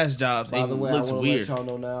ass jobs. By It the way, I looks want to weird. let y'all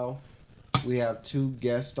know now. We have 2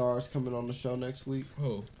 guest stars coming on the show next week.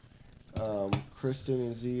 Oh, Kristen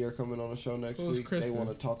and Z are coming on the show next Who's week. Kristen? They want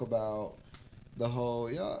to talk about the whole.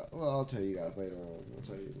 Yeah, well, I'll tell you guys later on. I'll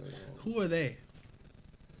tell you later Who are they?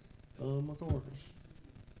 on. My coworkers,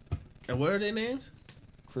 And what are their names?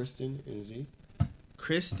 Kristen and Z.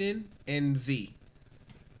 Kristen and Z.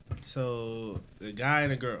 So the guy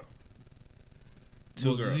and a girl. Two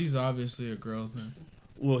well, girls. He's obviously a girl's name.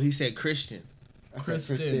 Well, he said Christian. I said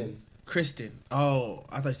Kristen. Kristen. Oh,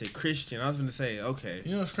 I thought he said Christian. I was going to say, okay.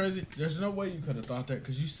 You know what's crazy? There's no way you could have thought that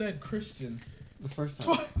because you said Christian. The first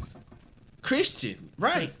time. Christian.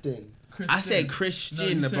 Right. Kristen. I said No, Christian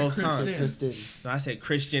you the said both Kristen. times. Kristen. No, I said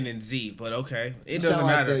Christian and Z, but okay. It You doesn't sound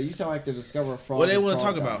like matter. you sound like the Discover Fraud. What they and want to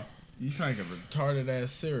Fraud talk guy. about? You sound like a retarded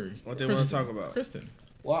ass Siri. What they wanna talk about? Kristen.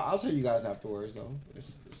 Well, I'll tell you guys afterwards, though.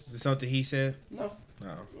 Is it something he said? No. No.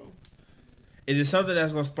 No. Is it something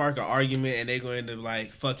that's gonna spark an argument and they're going to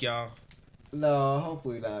like fuck y'all? No,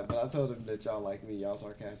 hopefully not. But I told them that y'all like me. Y'all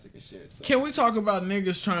sarcastic as shit. So. Can we talk about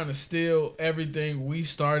niggas trying to steal everything we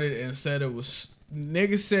started and said it was...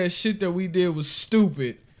 Niggas said shit that we did was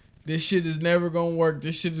stupid. This shit is never gonna work.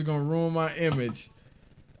 This shit is gonna ruin my image.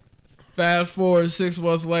 Fast forward 6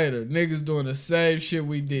 months later, niggas doing the same shit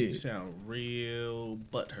we You did. sound real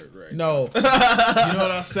butthurt right No. You know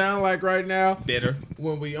what I sound like right now? Bitter.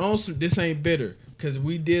 When we own some... This ain't bitter. Because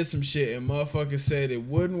we did some shit and motherfuckers said it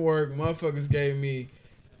wouldn't work. Motherfuckers gave me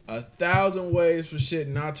 1,000 ways for shit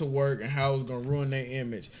not to work and how it was going to ruin their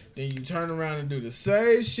image. Then you turn around and do the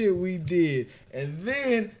same shit we did. And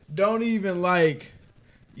then don't even like,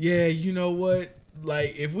 yeah, you know what?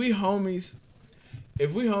 Like, if we homies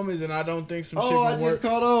and I don't think some shit Oh, I gonna work. just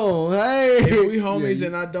caught on. Hey. If we homies Yeah,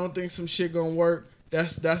 and I don't think some shit gonna work,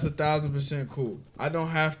 that's 1,000% cool. I don't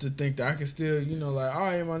have to think that. I can still, like, all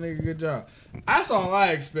right, my nigga, good job. That's all I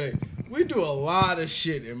expect. We do a lot of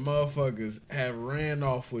shit and motherfuckers have ran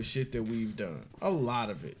off with shit that we've done. A lot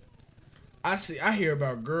of it. I hear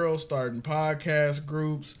about girls starting podcast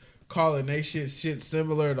groups, calling they shit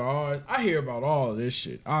similar to ours. I hear about all of this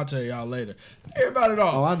shit. I'll tell y'all later. I hear about it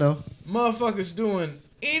all. Oh, I know. Motherfuckers doing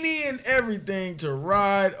any and everything to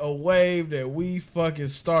ride a wave that we fucking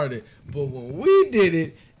started. But when we did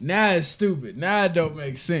it, now it's stupid. Now it don't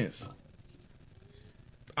make sense.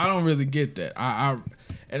 I don't really get that.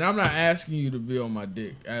 And I'm not asking you to be on my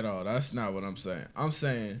dick at all. That's not what I'm saying. I'm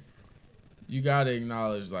saying you gotta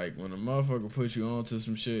acknowledge, like, when a motherfucker puts you onto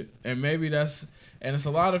some shit, and maybe that's, and it's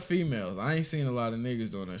a lot of females. I ain't seen a lot of niggas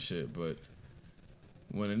doing that shit, but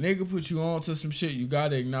when a nigga puts you onto some shit, you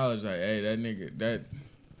gotta acknowledge, like, hey, that nigga, that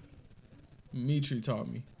Mitri taught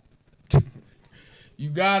me. You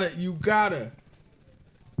gotta.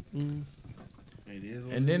 It is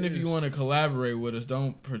what And then it if you is. want to collaborate with us,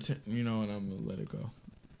 don't pretend, and I'm gonna let it go.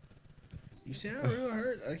 You sound real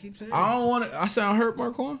hurt. I keep saying. I don't want to. I sound hurt,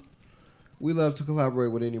 Marquand. We love to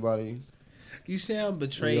collaborate with anybody. You sound We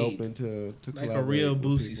betrayed. open to Like a collaborate real with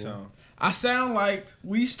Boosie people. song. I sound like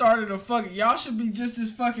we started a fucking... Y'all should be just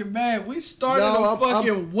as fucking bad. We started No, a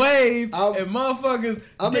fucking wave, I'm- and motherfuckers...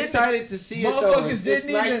 I'm didn't- excited to see it though. Motherfuckers It's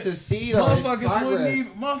didn't nice even... to see though. It's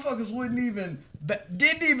Motherfuckers wouldn't even...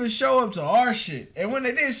 Didn't even show up to our shit. And when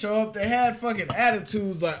they did show up, they had fucking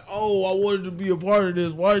attitudes like, oh, I wanted to be a part of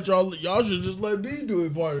this. Why y'all should just let me do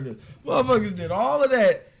a part of this. Motherfuckers did all of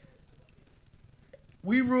that.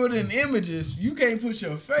 We ruined in images. You can't put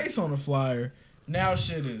your face on a flyer. Now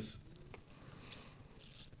shit is...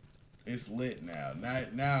 It's lit now.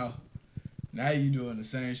 Now you doing the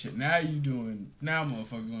same shit. Now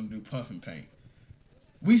motherfuckers gonna do puff and paint.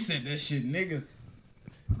 We said that shit, nigga.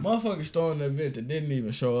 Motherfuckers throwing an event that didn't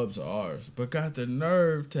even show up to ours, but got the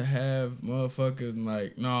nerve to have motherfuckers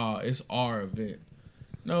like, nah, it's our event.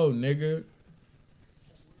 No, nigga.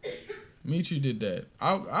 Mitri did that.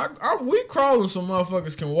 We crawling so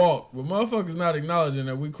motherfuckers can walk, but motherfuckers not acknowledging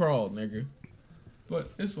that we crawled, nigga.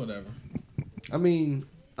 But it's whatever. I mean,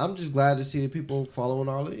 I'm just glad to see the people following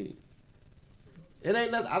our lead. It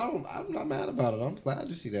ain't nothing. I'm not mad about it. I'm glad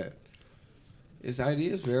to see that. It's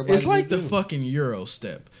ideas for everybody. It's like to the do. fucking Euro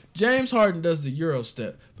step. James Harden does the Euro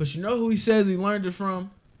step, but you know who he says he learned it from?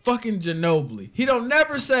 Fucking Ginobili. He don't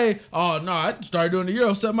never say, oh, no, I started doing the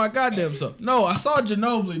Euro step my goddamn self. No, I saw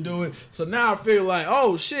Ginobili do it, so now I feel like,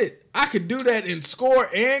 oh, shit, I could do that and score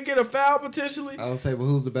and get a foul potentially. I don't say, but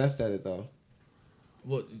who's the best at it though?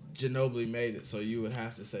 Well, Ginobili made it, so you would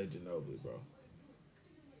have to say Ginobili, bro.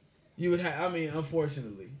 You would have, I mean,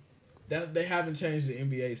 unfortunately, that they haven't changed the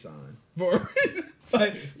NBA sign for a reason.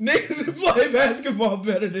 Like, niggas that play basketball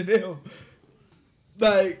better than him.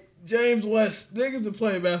 Like, James West, niggas that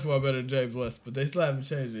play basketball better than James West, but they still haven't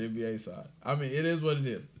changed the NBA side. I mean, it is what it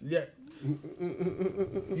is. Yeah.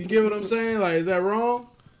 You get what I'm saying? Like, is that wrong?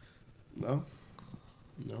 No.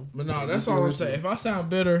 But no, that's all I'm saying. If I sound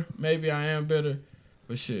bitter, maybe I am bitter.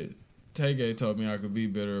 But shit, Tay told me I could be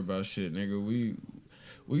bitter about shit, nigga.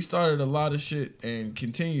 We started a lot of shit and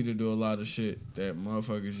continue to do a lot of shit that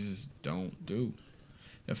motherfuckers just don't do.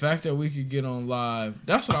 The fact that we could get on live,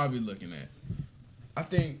 that's what I'll be looking at. I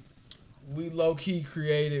think we low-key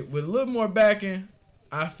created, with a little more backing,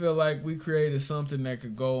 I feel like we created something that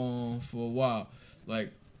could go on for a while.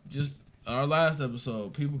 Like, just our last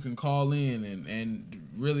episode, people can call in and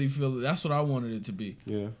really feel, that's what I wanted it to be.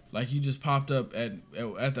 Yeah. Like, you just popped up at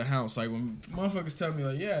the house. Like, when motherfuckers tell me,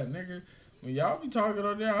 like, yeah, nigga, when y'all be talking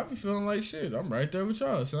on there, I be feeling like shit. I'm right there with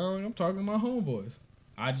y'all. Sound like I'm talking to my homeboys.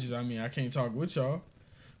 I can't talk with y'all.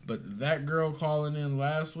 But that girl calling in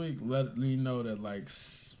last week let me know that, like,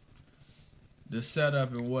 the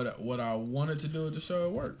setup and what I wanted to do at the show,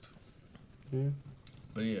 it worked. Yeah.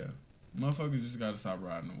 But yeah, motherfuckers just gotta stop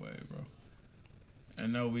riding the wave, bro.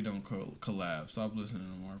 And no, we don't collab. Stop listening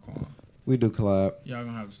to Marquand. We do collab. Y'all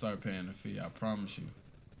gonna have to start paying the fee. I promise you.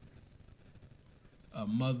 A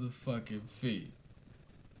motherfucking fee.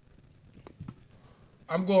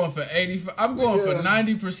 I'm going for 85. I'm going for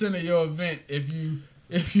 90% of your event if you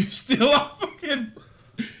steal our fucking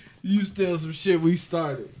you steal some shit we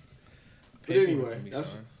started. But anyway,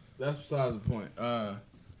 that's besides the point.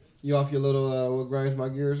 You off your little what grinds my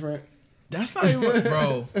gears rant? That's not even,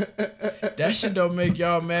 bro. That shit don't make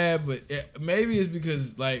y'all mad, but maybe it's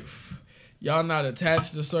because like y'all not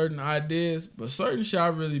attached to certain ideas, but certain shit I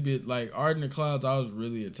really be like Art in the Clouds. I was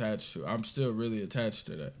really attached to. I'm still really attached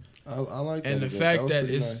to that. I like that. And the fact that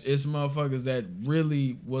it's motherfuckers that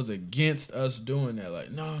really was against us doing that.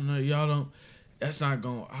 Like, no, y'all don't. That's not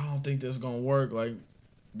going. I don't think that's gonna work. Like,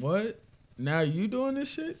 what? Now you doing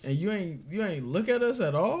this shit and you ain't look at us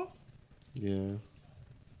at all. Yeah.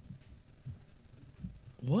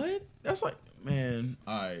 What? That's like, man.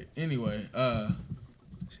 All right. Anyway,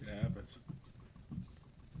 shit happens.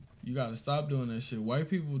 You gotta stop doing that shit. White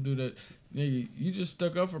people do that. Nigga, you just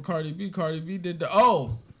stuck up for Cardi B. Cardi B did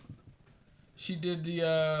she did the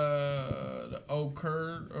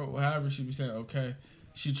curd or however she was saying. Okay,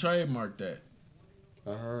 she trademarked that.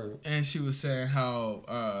 I heard. And she was saying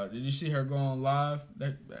how did you see her go on live?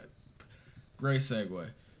 That great segue.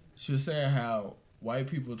 She was saying how white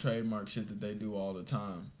people trademark shit that they do all the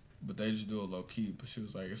time, but they just do it low key. But she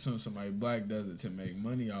was like, as soon as somebody black does it to make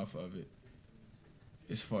money off of it,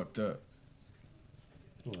 it's fucked up.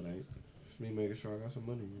 No, it ain't. It's me making sure I got some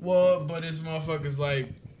money. Well, but it's motherfuckers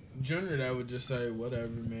like Junior that would just say, whatever,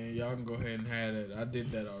 man, y'all can go ahead and have it. I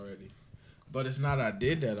did that already. But it's not I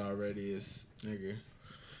did that already. It's, nigga.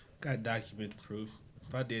 Got documented proof.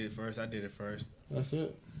 If I did it first, I did it first. That's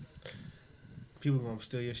it. People gonna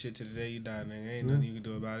steal your shit to the day you die, nigga. Ain't nothing you can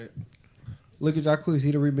do about it. Look at Jacquees.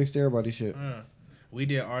 He done remixed everybody's shit. We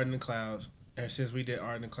did Art in the Clouds. And since we did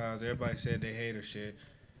Art in the Clouds, everybody said they hate her shit.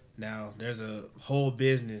 Now, there's a whole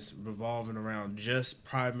business revolving around just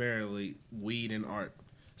primarily weed and art.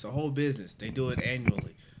 It's a whole business. They do it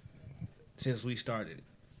annually since we started it.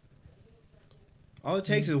 All it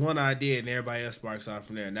takes is one idea and everybody else sparks off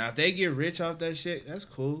from there. Now, if they get rich off that shit, that's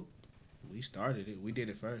cool. We started it. We did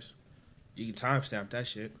it first. You can timestamp that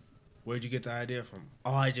shit. Where'd you get the idea from?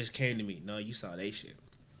 Oh, it just came to me. No, you saw they shit.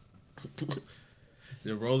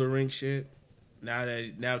 The roller rink shit.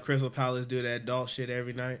 Now Crystal Palace do that adult shit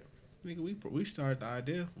every night. Nigga, we started the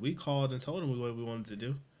idea. We called and told them what we wanted to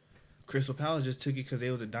do. Crystal Palace just took it because they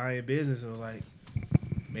was a dying business and was like,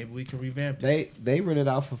 maybe we can revamp it. They rent it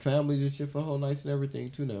out for families and shit for whole nights and everything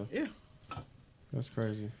too now. Yeah. That's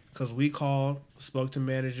crazy. Because we called, spoke to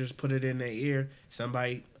managers, put it in their ear.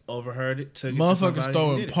 Somebody overheard it, took it to motherfuckers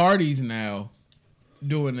throwing parties now,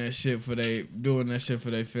 doing that shit for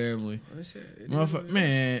their family.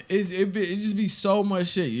 Man, it just be so much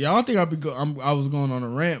shit. Y'all think I was going on a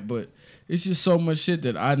rant, but it's just so much shit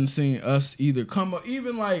that I done seen us either come up,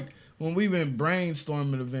 even like when we been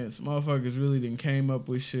brainstorming events, motherfuckers really done came up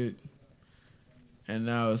with shit, and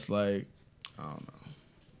now it's like, I don't know.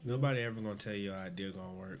 Nobody ever gonna tell you your idea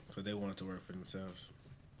gonna work because they want it to work for themselves.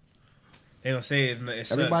 They don't say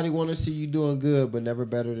it. Everybody want to see you doing good, but never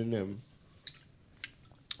better than them.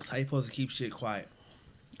 That's how you supposed to keep shit quiet.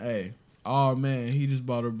 Hey, oh man, he just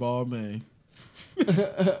bought her ball, man.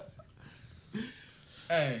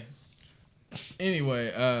 Hey.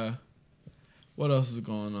 Anyway, what else is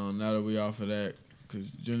going on now that we off of that? Because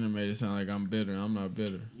Junior made it sound like I'm bitter. I'm not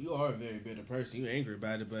bitter. You are a very bitter person. You angry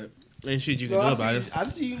about it, but ain't shit you can do about it. I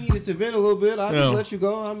just see you needed to vent a little bit. I just let you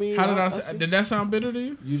go. I mean, did that sound bitter to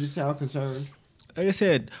you? You just sound concerned. Like I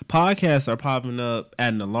said, podcasts are popping up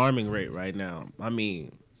at an alarming rate right now. I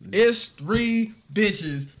mean, it's 3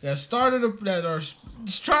 bitches that are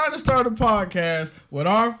trying to start a podcast with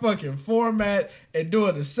our fucking format and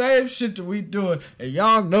doing the same shit that we doing, and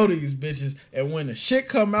y'all know these bitches. And when the shit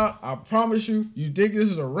come out, I promise you, you think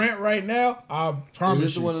this is a rant right now? I promise you.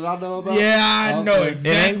 Is this the one that I know about? Yeah, I know exactly.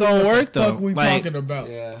 It ain't gonna work though. What the fuck we talking about?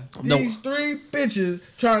 Yeah. These 3 bitches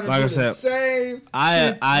trying to do the same shit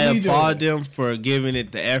I applaud them for giving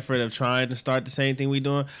it the effort of trying to start the same thing we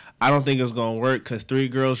doing. I don't think it's gonna work because 3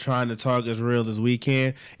 girls trying to talk as real as we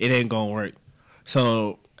can, it ain't gonna work.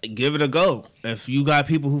 So give it a go. If you got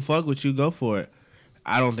people who fuck with you, go for it.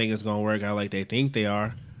 I don't think it's gonna work out like they think they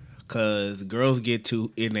are, cause girls get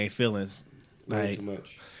too in their feelings. Way Like, too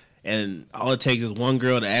much. And all it takes is one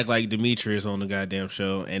girl to act like Demetrius on the goddamn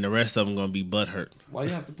show, and the rest of them gonna be butthurt. Why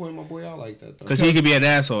you have to point my boy out like that, though? Because he could be an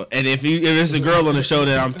asshole. And if it's a girl on the show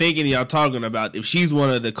that I'm thinking y'all talking about, if she's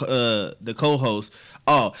one of the co-hosts,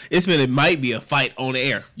 it might be a fight on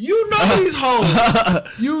air. You know these hoes.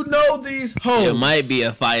 You know these hoes. It might be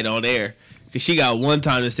a fight on air. Because she got one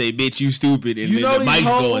time to say, bitch, you stupid, and you then the mic's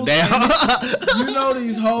going down. You know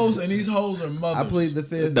these hoes, and these hoes are mothers. I plead the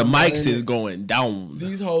fifth. The mics is going down.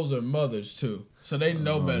 These hoes are mothers, too. So they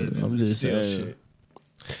know better than I'm to just steal saying. shit.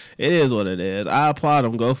 It is what it is. I applaud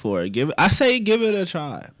them. Go for it. Give it a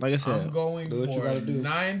try. Like I said. I'm going Do what you for gotta do.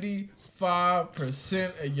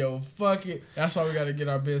 95% of your fucking. That's why we got to get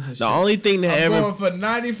our business. The shit. only thing that I'm ever going for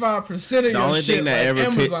 95% of the your only shit thing that like ever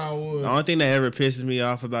Amazon would. the only thing that ever pisses me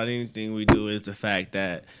off about anything we do is the fact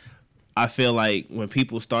that I feel like when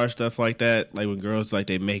people start stuff like that, like when girls like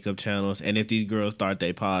they makeup channels, and if these girls start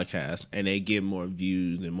their podcast and they get more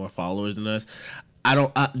views and more followers than us,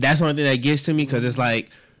 that's the only thing that gets to me because it's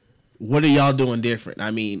like, what are y'all doing different?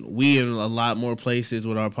 I mean, we in a lot more places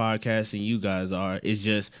with our podcast than you guys are. It's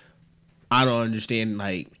just I don't understand.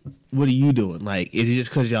 Like, what are you doing? Like, is it just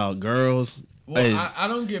because y'all girls? Well, I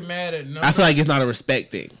don't get mad at numbers. I feel like it's not a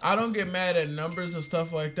respect thing. I don't get mad at numbers and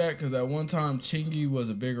stuff like that because at one time Chingy was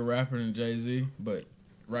a bigger rapper than Jay-Z, but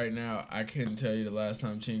right now I couldn't tell you the last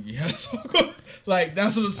time Chingy had a song. Like,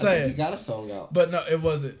 that's what I'm saying. He got a song out. But no, it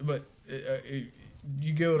wasn't. But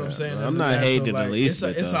you get what I'm saying? I'm not hating like, the least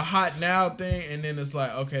bit, it's though. a hot now thing, and then it's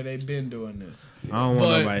like, okay, they've been doing this. I don't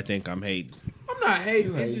want nobody to think I'm hating. I'm not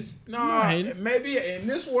hating. It just maybe in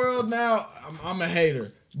this world now, I'm a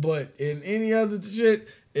hater. But in any other shit,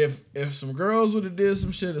 if some girls would have did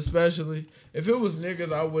some shit, especially if it was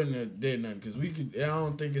niggas, I wouldn't have did nothing because we could. I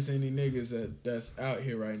don't think it's any niggas that's out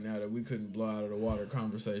here right now that we couldn't blow out of the water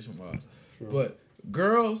conversation wise. Sure. But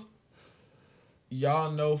girls,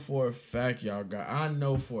 y'all know for a fact I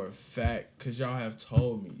know for a fact because y'all have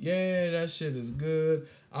told me, yeah, that shit is good.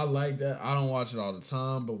 I like that. I don't watch it all the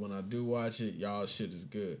time, but when I do watch it, y'all shit is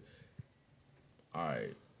good. All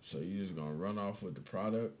right, so you just gonna run off with the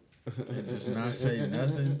product and just not say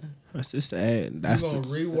nothing? That's just that. That's you gonna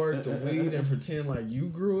rework the weed and pretend like you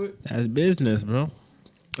grew it? That's business, bro.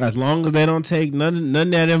 As long as they don't take none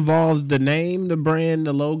that involves the name, the brand,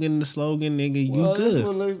 the logan, the slogan, nigga, you good. This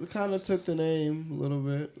one kind of took the name a little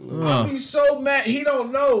bit. I be so mad. He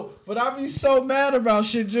don't know, but I be so mad about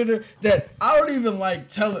shit, Junior, that I don't even like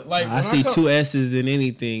tell it. Like I see two S's in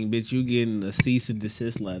anything, bitch. You getting a cease and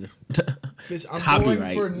desist letter. Bitch, I'm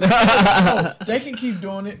Copyright. going for no, they can keep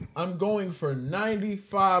doing it. I'm going for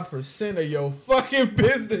 95% of your fucking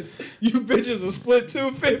business. You bitches will split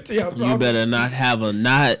 250. You better not have a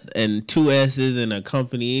not and two S's in a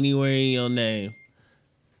company anywhere in your name.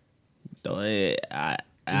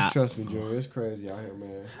 Just trust me, Joey. It's crazy out here,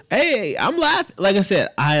 man. Hey, I'm laughing. Like I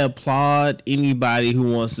said, I applaud anybody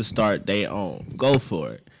who wants to start their own. Go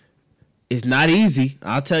for it. It's not easy.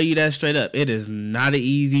 I'll tell you that straight up. It is not an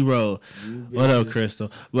easy road. What up, Crystal?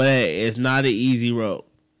 But hey, it's not an easy road.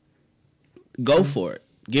 Go for it.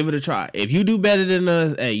 Give it a try. If you do better than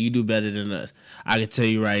us, hey, you do better than us. I can tell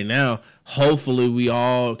you right now, hopefully we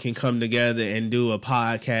all can come together and do a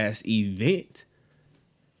podcast event.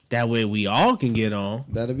 That way we all can get on.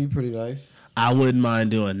 That'd be pretty nice. I wouldn't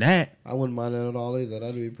mind doing that. I wouldn't mind that at all either.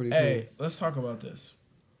 That'd be pretty cool. Hey, let's talk about this.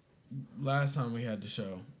 Last time we had the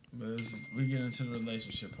show, but we get into the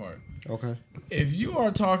relationship part. Okay. If you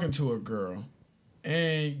are talking to a girl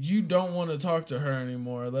and you don't want to talk to her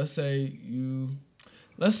anymore, let's say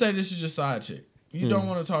this is your side chick. You don't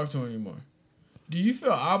want to talk to her anymore. Do you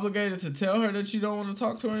feel obligated to tell her that you don't want to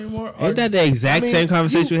talk to her anymore? Ain't that the exact same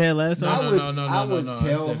conversation we had last time? I would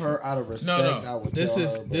tell her out of respect. I would tell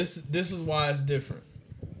her. This is why it's different.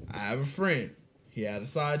 I have a friend. He had a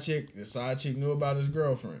side chick. The side chick knew about his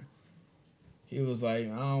girlfriend. He was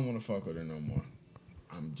like, I don't want to fuck with her no more.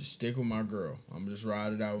 I'm just stick with my girl. I'm just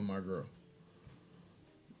ride it out with my girl.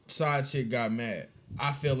 Side chick got mad.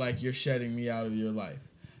 I feel like you're shutting me out of your life.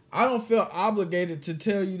 I don't feel obligated to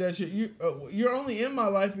tell you that you're only in my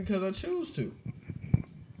life because I choose to.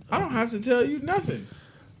 I don't have to tell you nothing.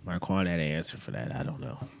 Marquand had an answer for that. I don't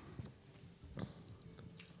know.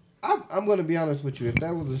 I'm going to be honest with you. If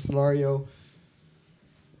that was a scenario,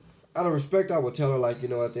 out of respect, I would tell her, like, at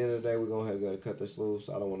the end of the day, we're going to have to cut this loose.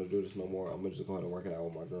 I don't want to do this no more. I'm going to just go ahead and work it out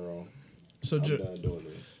with my girl. So I'm done doing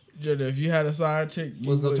this. Jada, if you had a side chick,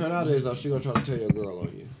 what's going to turn out is, she's going to try to tell your girl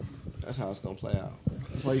on you. That's how it's going to play out.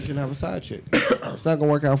 That's why you shouldn't have a side chick. It's not going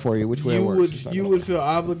to work out for you. Which way it works. You would feel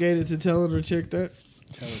obligated to telling a chick that?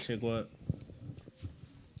 Tell a chick what?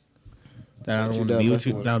 That I don't want to be with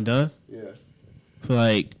you. That I'm done? Yeah.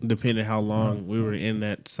 Like, depending how long we were in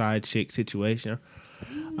that side chick situation.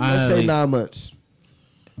 Let's say 9 months.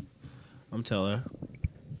 I'm telling her.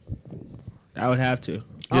 I would have to.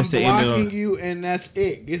 I'm Just to end it blocking on you, and that's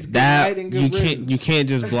it. It's good that. night and good You riddance. can't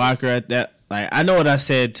just block her at that. Like, I know what I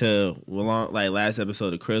said to last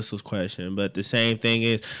episode of Crystal's question, but the same thing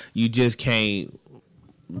is you just can't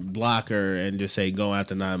block her and just say go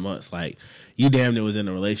after 9 months. Like, you damn near was in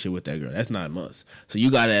a relationship with that girl. That's 9 months. So you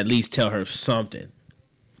gotta at least tell her something.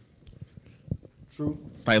 True.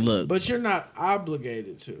 Like, look, But you're not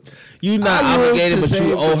obligated to. you're not I would obligated, to but say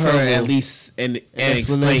you owe her control. at least an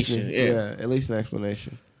explanation. Yeah. At least an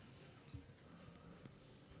explanation.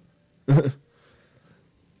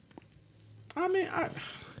 I mean,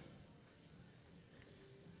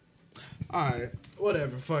 all right,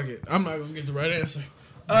 whatever. Fuck it. I'm not gonna get the right answer.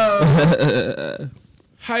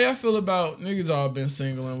 How y'all feel about niggas all been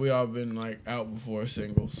single and we all been like out before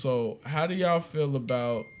single? So how do y'all feel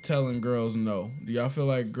about telling girls no? Do y'all feel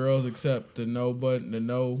like girls accept the no button, the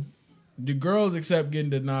no? Do girls accept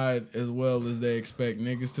getting denied as well as they expect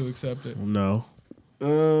niggas to accept it? No.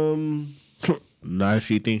 Not if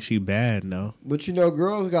she thinks she bad, no. But you know,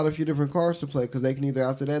 girls got a few different cards to play because they can either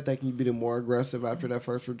after that they can be the more aggressive after that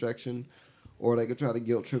first rejection, or they could try to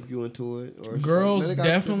guilt trip you into it. Or Girls they got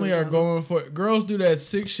definitely are different going for. Girls do that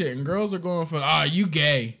sick shit, and girls are going for. You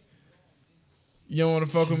gay? You don't want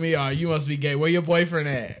to fuck with me? You must be gay. Where your boyfriend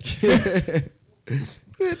at?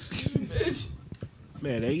 Bitch.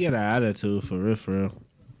 Man, they get an attitude for real, for real.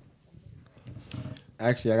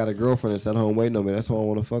 Actually, I got a girlfriend that's at home waiting on me. That's why I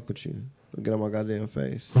want to fuck with you. Don't get on my goddamn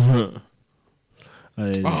face.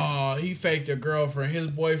 He faked a girlfriend. His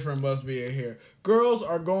boyfriend must be in here. Girls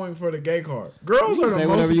are going for the gay card. Girls You are can the say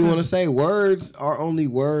most whatever you want to offensive- say. Words are only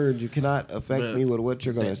words. You cannot affect Man. me with what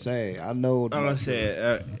you're gonna say. I know. Like I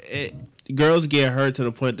said, girls get hurt to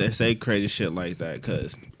the point they say crazy shit like that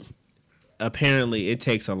because apparently it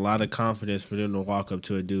takes a lot of confidence for them to walk up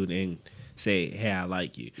to a dude and say, "Hey, I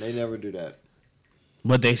like you." They never do that.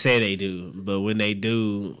 But they say they do. But when they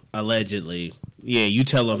do, allegedly, yeah, you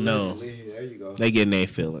tell them no, There you go. they get in their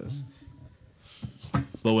feelings.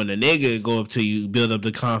 But when a nigga go up to you, build up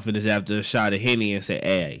the confidence after a shot of Henny and say,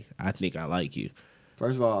 "Hey, I think I like you."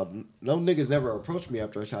 First of all, no niggas never approached me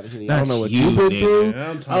after a shot of Henny. I That's don't know what you, you've been nigga. through. I'm I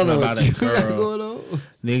don't talking know about what a you got girl. going on.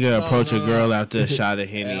 Nigga approach a no. girl after a shot of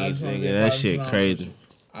Henny. Hey, I just wanna Nigga, get that bottom shit line crazy. with you.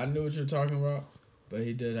 I knew what you're talking about, but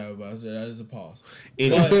he did have a boss. That is a pause. It-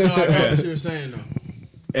 But no, I got what you were saying though.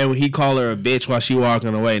 And when he call her a bitch while she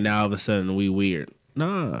walking away, now all of a sudden we weird.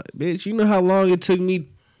 Nah, bitch, you know how long it took me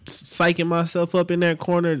psyching myself up in that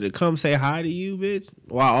corner to come say hi to you, bitch?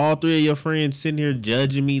 While all three of your friends sitting here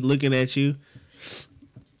judging me, looking at you.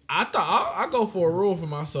 I thought I go for a rule for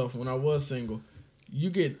myself when I was single. You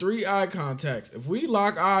get 3 eye contacts. If we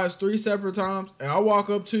lock eyes 3 separate times and I walk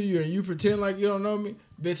up to you and you pretend like you don't know me,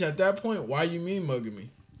 bitch, at that point, why you mean mugging me?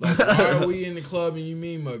 Like, why are we in the club and you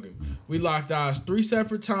mean mugging me? We locked eyes 3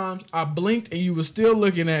 separate times. I blinked and you were still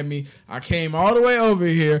looking at me. I came all the way over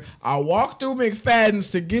here. I walked through McFadden's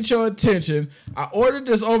to get your attention. I ordered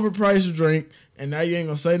this overpriced drink and now you ain't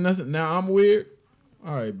gonna say nothing. Now I'm weird.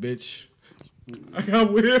 All right, bitch. I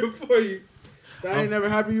got weird for you. That ain't never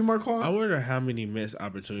happened to you, I Marquand? wonder how many missed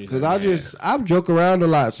opportunities. Because I joke around a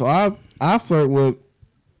lot, so I flirt with.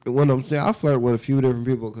 When I'm saying I flirt with a few different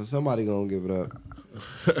people, because somebody gonna give it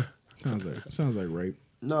up. Sounds like rape.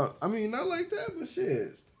 No, I mean not like that, but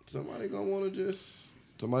shit, somebody gonna want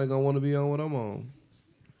to be on what I'm on.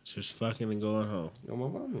 Just fucking and going home. On my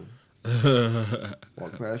mama.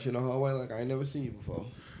 Walk past you in the hallway like I ain't never seen you before.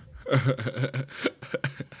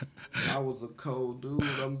 I was a cold dude.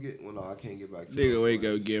 I'm getting. Well, no, I can't get back to Nigga those wake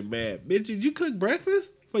words. up, get mad. Bitch, did you cook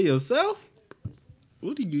breakfast for yourself?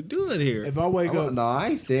 What are you doing here? If I wake up, No, I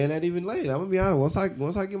ain't staying that even late. I'm gonna be honest.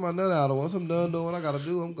 Once I get my nut out, or once I'm done doing what I gotta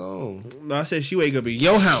do, I'm gone. No, I said she wake up in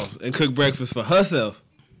your house and cook breakfast for herself.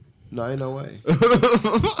 No, ain't no way.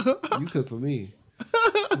 You cook for me.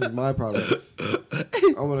 This is my products.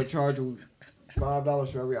 I'm gonna charge you $5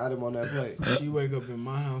 for every item on that plate. she wake up in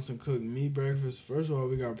my house and cook me breakfast. First of all,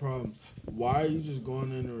 we got problems. Why are you just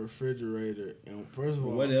going in the refrigerator? And first of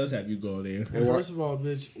all, What else have you going in? and first of all,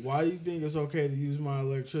 bitch, why do you think it's okay to use my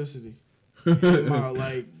electricity? And my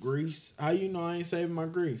like grease. How you know I ain't saving my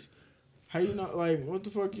grease? How you know like what the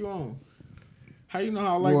fuck you on? How you know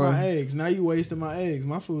how I like Boy. my eggs? Now you wasting my eggs.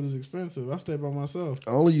 My food is expensive. I stay by myself.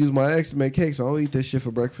 I only use my eggs to make cakes. I don't eat that shit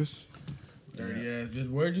for breakfast. Dirty ass bitch.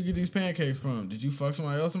 Where'd you get these pancakes from? Did you fuck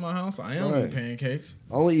somebody else in my house? I don't Right. eat pancakes.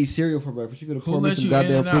 I only eat cereal for breakfast. You could have Who poured me let some you in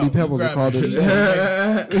goddamn and Fruity out? Pebbles You and called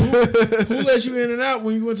grabbed it. Who let you in and out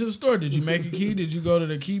when you went to the store? Did you make a key? Did you go to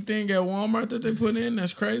the key thing at Walmart that they put in?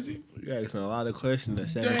 That's crazy. You asking a lot of questions at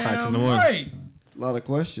 7 o'clock in Damn the morning. right. A lot of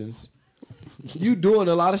questions. You doing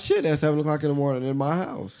a lot of shit at 7 o'clock in the morning in my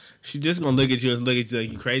house. She just gonna look at you and look at you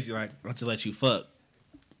like you crazy. Like I'll just let you fuck.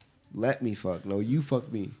 Let me fuck. No, you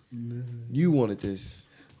fuck me. You wanted this.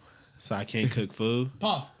 So I can't cook food.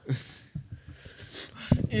 Pause.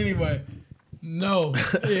 Anyway, no.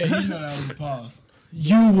 Yeah, you know that was a pause.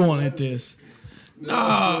 You wanted this.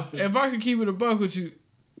 Nah, if I could keep it a buck with you,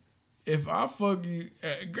 if I fuck you,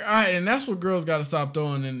 and that's what girls got to stop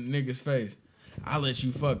throwing in niggas' face. I let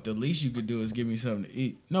you fuck. The least you could do is give me something to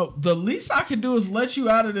eat. No, the least I could do is let you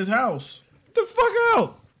out of this house. Get the fuck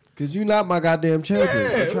out. Cause you not my goddamn children.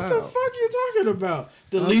 Yeah, what the fuck you talking about?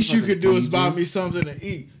 The least you could do is buy me something to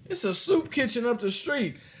eat. It's a soup kitchen up the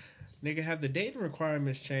street. Nigga, have the dating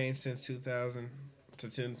requirements changed since 2000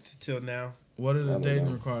 till now? What are the dating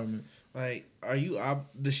know. requirements? Like, are you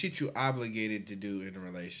the shit you obligated to do in a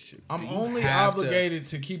relationship? I'm Do you only have obligated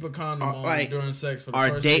to keep a condom on like, during sex for the our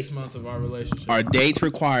first date- 6 months of our relationship. Are dates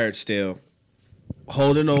required still?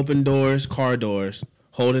 Holding open doors, car doors,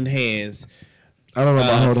 holding hands, I don't know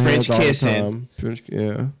about holding French hands all the kissing. time. French,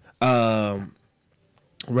 yeah.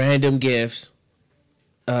 random gifts.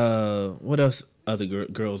 What else? Other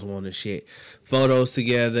girls want and shit. Photos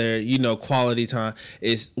together, quality time.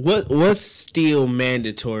 Is what's still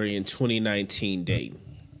mandatory in 2019 dating?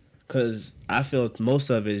 Because I feel most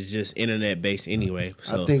of it is just internet based anyway.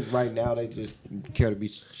 So I think right now they just care to be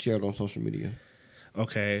shared on social media.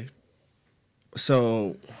 okay.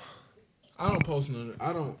 So I don't post none.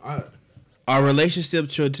 are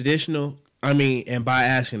relationships traditional? I mean, and by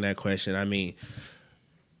asking that question, I mean,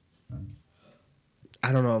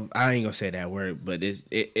 I don't know. I ain't gonna say that word, but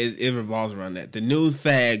it revolves around that. The new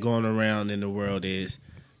fad going around in the world is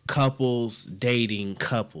couples dating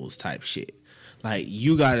couples type shit. Like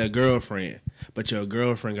you got a girlfriend, but your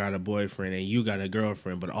girlfriend got a boyfriend, and you got a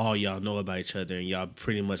girlfriend, but all y'all know about each other, and y'all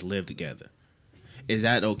pretty much live together. Is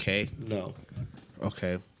that okay? No,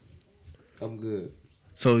 Okay. I'm good.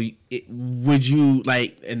 So would you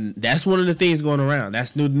like, and that's one of the things going around.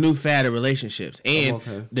 That's new fad of relationships, and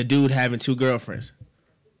okay. the dude having 2 girlfriends.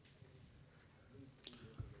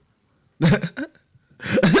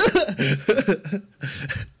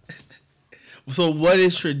 So what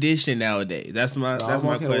is tradition nowadays? That's my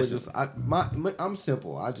question. I'm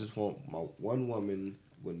simple. I just want my one woman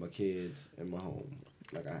with my kids and my home,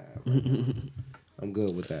 like I have. Right now. I'm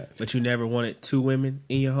good with that. But you never wanted 2 women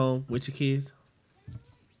in your home with your kids?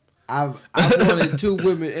 I've wanted 2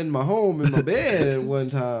 women in my home in my bed at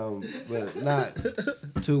one time, but not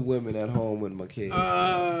 2 women at home with my kids.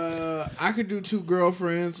 I could do 2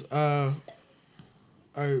 girlfriends. I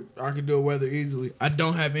could do it weather easily. I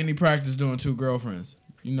don't have any practice doing 2 girlfriends.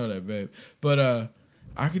 You know that, babe. But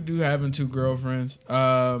I could do having 2 girlfriends.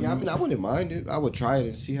 Yeah, I mean, I wouldn't mind it. I would try it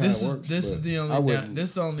and see how it works. This is the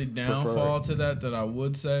only downfall to that I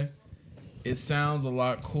would say. It sounds a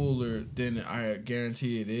lot cooler than I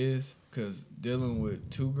guarantee it is, because dealing with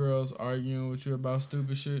 2 girls arguing with you about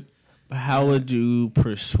stupid shit. But how would you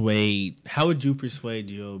persuade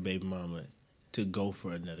your baby mama to go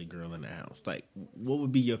for another girl in the house? Like, what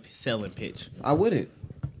would be your selling pitch? I wouldn't.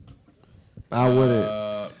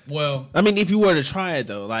 Well, I mean, if you were to try it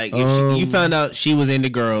though, like if you found out she was into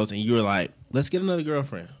girls and you were like, let's get another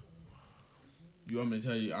girlfriend. you want me to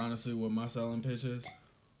tell you honestly what my selling pitch is?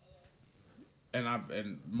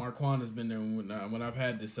 And Marquand has been there when I've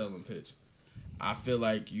had this selling pitch. I feel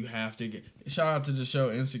like you have to get. Shout out to the show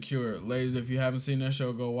Insecure, ladies. If you haven't seen that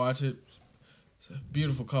show, go watch it. It's a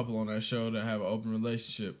beautiful couple on that show that have an open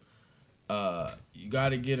relationship. You got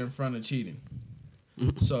to get in front of cheating.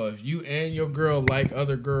 So if you and your girl like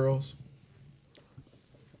other girls,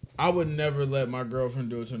 I would never let my girlfriend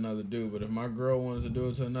do it to another dude. But if my girl wanted to do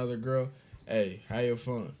it to another girl, hey, have your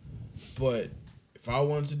fun. But if I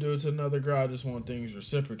wanted to do it to another girl, I just want things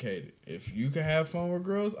reciprocated. If you can have fun with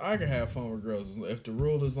girls, I can have fun with girls. If the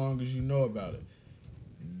rule, as long as you know about it.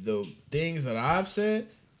 The things that I've said,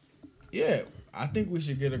 yeah, I think we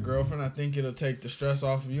should get a girlfriend. I think it'll take the stress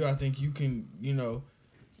off of you. I think you can,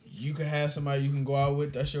 you can have somebody you can go out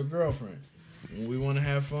with. That's your girlfriend. When we want to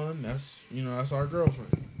have fun, that's our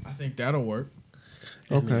girlfriend. I think that'll work.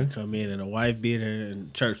 Okay. Come in a wife beater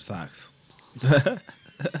and church socks.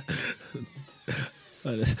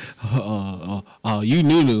 Oh, you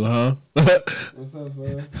new, huh? What's up,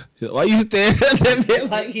 son? Why you staring at that man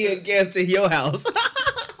like he a guest in your house?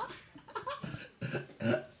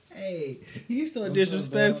 Hey, he's so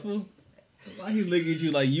disrespectful. Why he looking at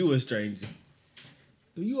you like you a stranger?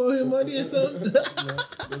 Do you owe him money or something? Turn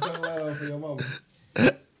the light on for your mama.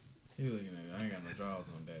 He looking at me. I ain't got no drawers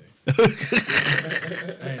on, daddy.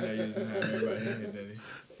 I ain't know you was gonna have everybody in here, daddy.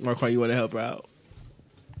 Marquand, you want to help her out?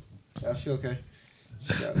 Yeah, she okay.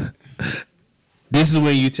 She got it. This is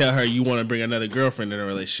when you tell her you want to bring another girlfriend in a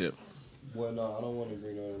relationship. Well, no, I don't want to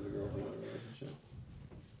bring no other girlfriend in a relationship.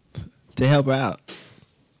 To help her out.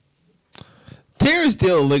 Terry's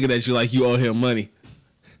still looking at you like you owe him money.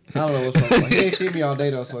 I don't know what's wrong. He ain't seen me all day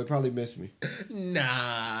though, so he probably missed me.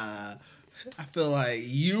 Nah. I feel like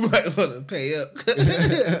you might want to pay up.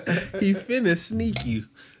 He finna sneak you.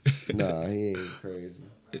 Nah, he ain't crazy.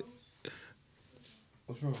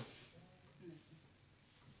 What's wrong?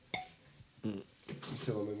 You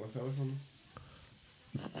still gonna make my salad for me?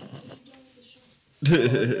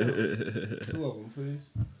 Two of them, please.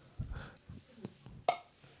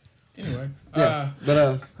 Anyway, Yeah,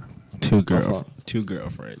 but Two fault.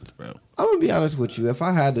 girlfriends, bro. I'm gonna be honest with you. If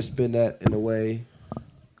I had to spend that in a way,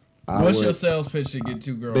 I what's would your sales pitch to get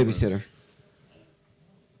 2 girls? babysitter.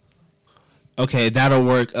 Okay, that'll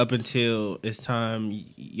work up until it's time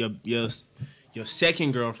your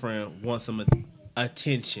second girlfriend wants some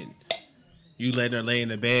attention. You let her lay in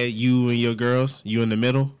the bed, you and your girls, you in the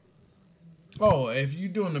middle. Oh, if you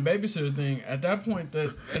doing the babysitter thing, at that point,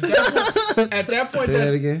 at that point, Say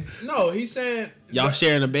that again. No, he's saying Y'all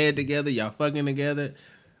sharing a bed together, y'all fucking together.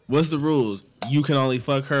 What's the rules? You can only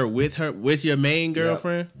fuck her with your main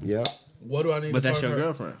girlfriend. Yep. What do I need? But to that's fuck your her?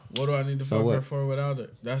 girlfriend. What do I need to So fuck her what? for without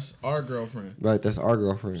it? That's our girlfriend. Right, that's our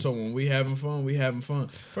girlfriend. So when we having fun, we having fun.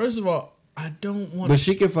 First of all, I don't want. But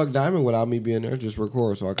she can fuck Diamond without me being there. Just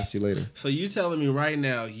record so I can see later. So you telling me right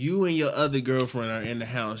now, you and your other girlfriend are in the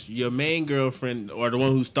house. Your main girlfriend, or the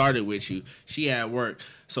one who started with you, she at work.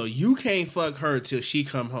 So you can't fuck her till she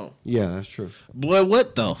come home. Yeah, that's true. Boy,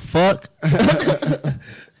 what the fuck?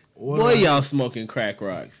 What Boy, do I- y'all smoking crack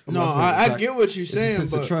rocks. No, Must be I the get what you're saying,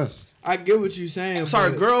 It's a but trust. I get what you're saying. It's our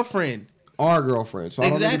but- girlfriend. Our girlfriend. So I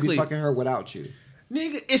don't need to Exactly. be fucking her without you.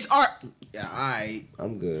 Nigga, it's our... Yeah, alright.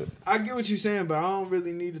 I'm good. I get what you're saying, but I don't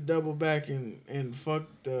really need to double back and fuck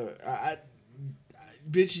the.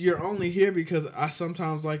 Bitch, you're only here because I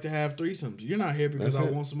sometimes like to have threesomes. You're not here because That's I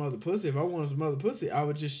it. want some other pussy. If I wanted some other pussy, I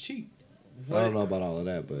would just cheat. I don't know about all of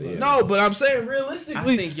that, but yeah. No, but I'm saying I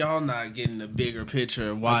realistically. think y'all not getting the bigger picture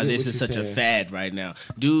of why I get this what is you're such a saying. fad right now.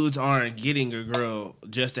 Dudes aren't getting a girl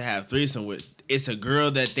just to have threesome with. It's a girl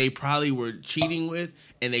that they probably were cheating with,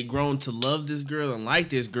 and they grown to love this girl and like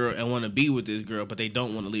this girl and want to be with this girl, but they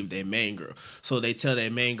don't want to leave their main girl. So they tell their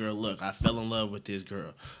main girl, look, I fell in love with this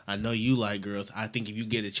girl. I know you like girls. I think if you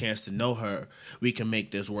get a chance to know her, we can make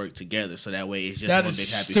this work together. So that way it's just That one is big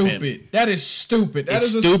happy stupid. family. That is stupid. That It's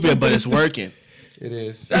is a stupid, but it's stupid- working. It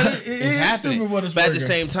is. That is, it It's is happening. stupid, but it's But at the working.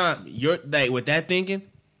 same time, you're like with that thinking,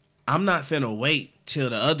 I'm not finna wait till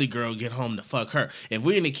the other girl get home to fuck her. If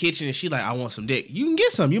we're in the kitchen and she like, I want some dick, you can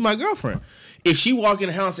get some. You my girlfriend. If she walk in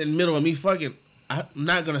the house in the middle of me fucking, I'm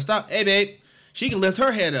not gonna stop. Hey babe, she can lift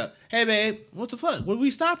her head up. Hey babe, what the fuck? What are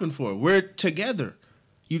we stopping for? We're together.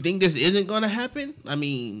 You think this isn't gonna happen? I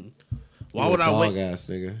mean, why would I Dog wait? ass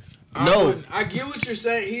nigga. No. I get what you're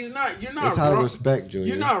saying. He's not. You're not It's out of wrong. respect, Junior.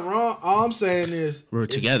 You're not wrong. All I'm saying is We're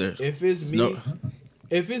together. If it's me, No.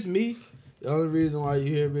 if it's me, the only reason why you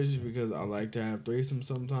hear bitches is because I like to have threesomes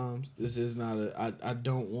sometimes. This is not a. I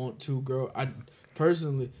don't want to grow. I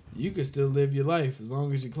personally, you can still live your life as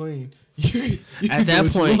long as you're clean. You At can that do what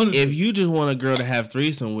you point, wanna if do. you just want a girl to have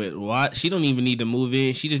threesome with, why she don't even need to move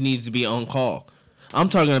in. She just needs to be on call. I'm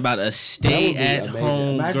talking about a That would stay be at amazing.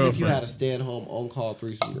 home Imagine if you had girlfriend. a stay-at-home on-call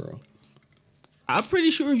threesome girl. I'm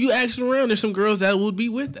pretty sure if you ask around, there's some girls that would be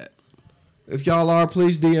with that. If y'all are,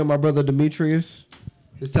 please DM my brother Demetrius.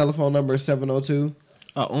 His telephone number is 702.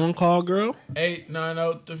 A on call girl.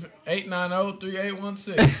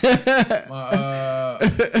 890-3816. My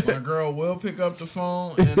girl will pick up the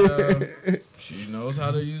phone and she knows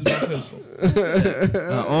how to use my pistol.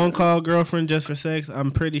 A on call girlfriend just for sex.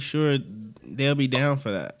 I'm pretty sure they'll be down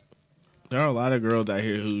for that. There are a lot of girls out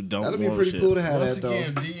here who don't That'd be want pretty shit. cool to have Once that, though.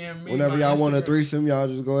 again, DM me. Whenever my y'all want a Instagram- threesome, y'all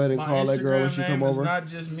just go ahead and my call that girl when Instagram she name come is over. Not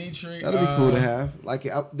just Mitri. That'd be cool to have. Like,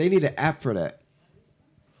 they need an app for that.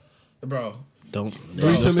 Bro. Don't.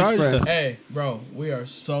 Threesome Start Express. stuff. Hey, bro, we are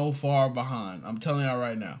so far behind. I'm telling y'all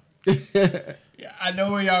right now. Yeah, I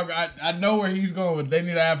know where y'all. I know where he's going with. They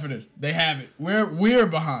need an app for this. They have it. We're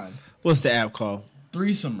behind. What's the app called?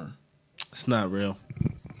 Threesomer. It's not real.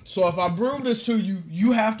 So if I prove this to you,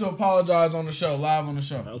 you have to apologize on the show, live on the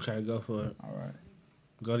show. Okay, go for it. All right.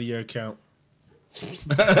 Go to your account.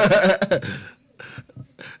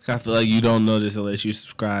 I feel like you don't know this unless you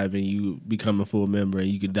subscribe and you become a full member and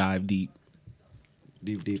you can dive deep.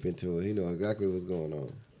 Deep into it. He know exactly what's going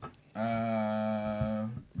on.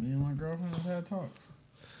 Me and my girlfriend have had talks.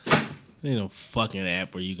 There ain't no fucking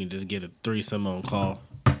app where you can just get a threesome on call.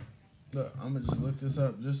 Look, I'm gonna just look this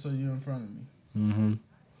up just so you in front of me. Mm-hmm.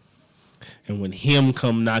 And when him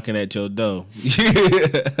come knocking at your door,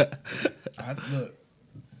 Look.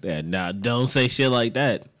 yeah, now don't say shit like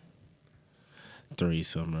that.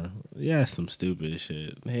 Threesome, yeah, some stupid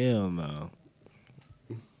shit. Hell no.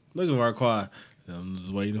 Look at Marquand. I'm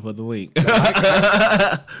just waiting for the link.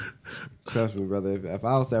 Trust me, brother. If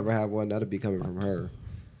I was to ever have one, that'd be coming from her.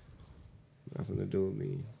 Nothing to do with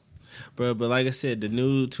me. Bro, but like I said, the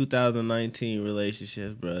new 2019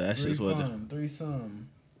 relationships, bro, that's just what. Threesome.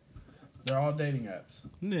 They're all dating apps.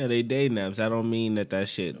 Yeah, they dating apps. I don't mean that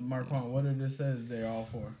shit. Marquand, what it says they're all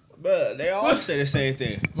for. But they all say the same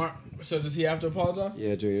thing. So does he have to apologize?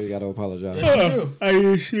 Yeah, Junior, you gotta apologize. Yes, you do. I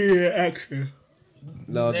didn't see your action.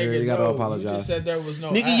 No, Junior, you gotta You apologize. just said there was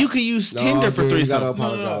no Nigga, app. you could use No, Tinder for Junior, you threesome. gotta No.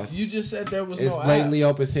 apologize. You just said there was It's no blatantly app.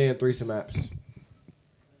 open saying threesome apps.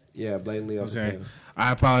 Yeah, blatantly open Okay. saying.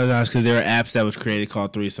 I apologize because there are apps that was created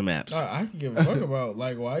called threesome apps. I can give a fuck about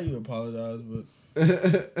like why you apologize, but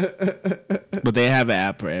But they have an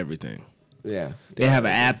app for everything. Yeah. They have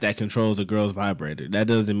an app that controls a girl's vibrator. That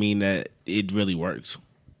doesn't mean that it really works.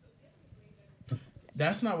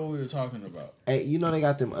 that's not what we were talking about. Hey, you know they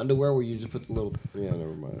got them underwear where you just put the little. Yeah,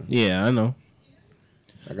 never mind. Yeah, I know.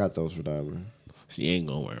 I got those for Diamond. She ain't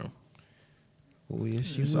gonna wear them. Oh yes,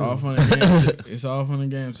 she It's will. all fun and games. It's all fun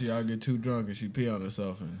and games till y'all get too drunk and she pee on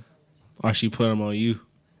herself and Or she put them on you.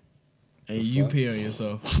 you fuck? pee on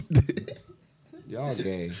yourself. Y'all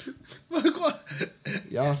gay.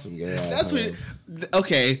 Y'all some gay. That's what. assholes.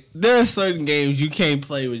 Okay, there are certain games you can't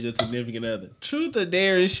play with your significant other. Truth or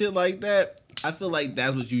dare and shit like that. I feel like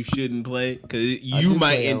that's what you shouldn't play because you do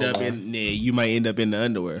might play end up online. you might end up in the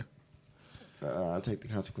underwear. I take the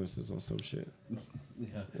consequences on some shit. Yeah.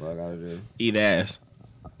 What I gotta do? Eat ass.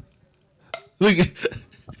 Look,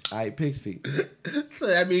 I eat pig's feet so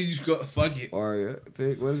that means you go fuck it. or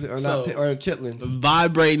pig. What is it? Or So- not? Pig, or chitlins.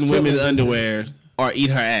 Vibrating women's Chitlins. underwear or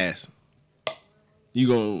eat her ass. You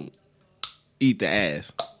gonna eat the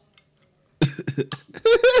ass.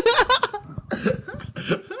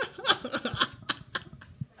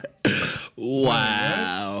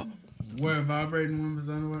 Wow. Wearing vibrating women's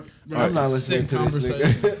underwear. Bro, I'm it's not a listening sick to this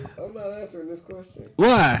conversation. nigga. I'm not answering this question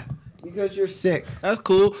Why? because you're sick. That's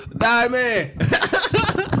cool. Die man.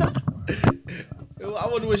 I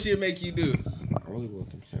wonder what she'd make you do. I really want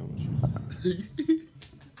them sandwiches.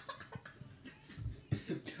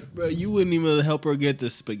 Bro, you wouldn't even help her get the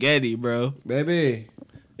spaghetti, bro. Baby,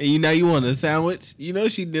 And you want a sandwich? You know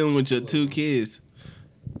she dealing with your 2 kids.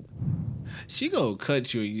 She gonna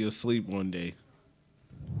cut you in your sleep one day.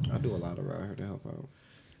 I do a lot around here to help out.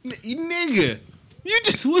 Nigga, you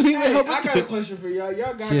just wouldn't even Hey, help I her. got a question for y'all.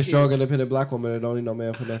 Y'all got She a kids. strong, independent black woman that don't need no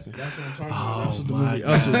man for nothing. That's what I'm talking about. That's what the my movie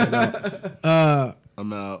Us was about.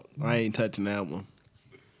 I'm out. I ain't touching that one.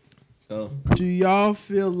 Oh. Do y'all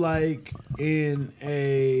feel like in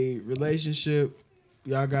a relationship,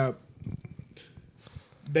 y'all got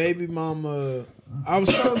baby mama? I was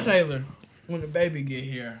telling Taylor when the baby get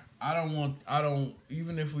here, I don't,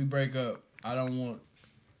 even if we break up, I don't want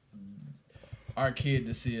our kid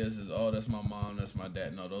to see us as, oh, that's my mom, that's my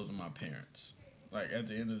dad. No, those are my parents. Like, at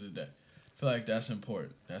the end of the day, I feel like that's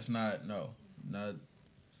important. That's not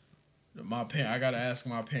my parent. I gotta ask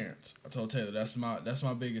my parents. I told Taylor that's my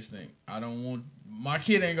biggest thing. I don't want my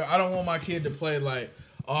kid I don't want my kid to play like,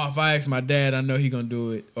 oh, if I ask my dad, I know he gonna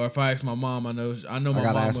do it, or if I ask my mom, I know my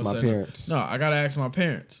gotta mom ask gonna my say parents. no. No, I gotta ask my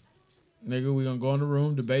parents. Nigga, we gonna go in the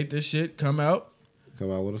room, debate this shit, come out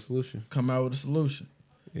Come out with a solution. with a solution.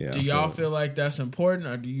 Yeah. Do I y'all it. feel like that's important,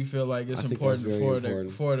 or do you feel like it's I think important that's for very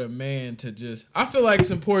important. for the man to just? I feel like it's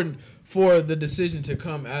important for the decision to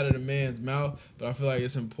come out of the man's mouth, but I feel like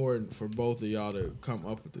it's important for both of y'all to come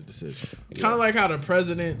up with the decision. Kind of like how the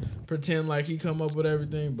president pretend like he come up with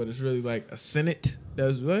everything, but it's really like a Senate.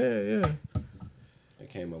 That's yeah. I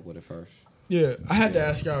came up with it first. Yeah, I had to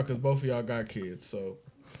ask y'all because both of y'all got kids, so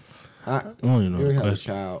I don't even know you the have a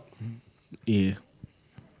question. child. Yeah,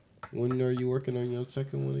 When are you working on your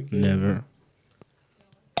second one again? never.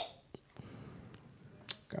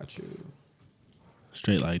 Got you.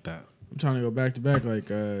 Straight like that. I'm trying to go back to back like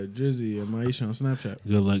Drizzy and Maisha on Snapchat.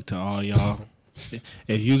 Good luck to all y'all.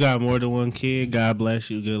 If you got more than one kid, God bless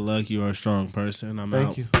you. Good luck. You are a strong person. I'm Thank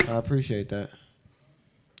out. you. I appreciate that.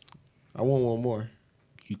 I want one more.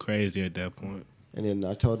 You crazy at that point. And then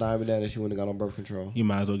I told Diamond that she wouldn't have got on birth control. You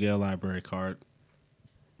might as well get a library card.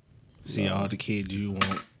 See No. all the kids you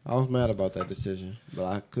want. I was mad about that decision, but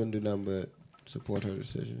I couldn't do nothing but support her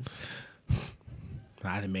decision.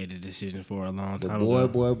 I done made a decision for a long But time boy,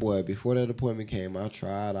 ago. boy, before that appointment came, I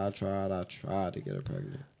tried to get her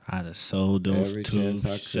pregnant. I'd have sold those Every 2 chance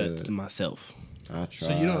I shots could. myself. I tried.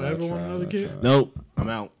 So you don't ever want another kid? Nope, I'm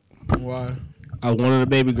out. Why? I wanted a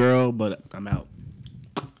baby girl, but I'm out.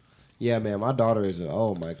 Yeah, man, my daughter is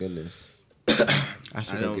oh my goodness. I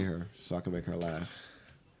should go don't- get her so I can make her laugh.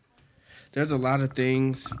 There's a lot of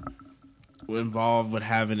things involved with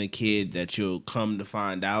having a kid that you'll come to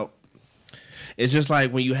find out. It's just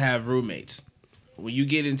like when you have roommates. When you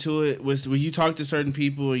get into it, when you talk to certain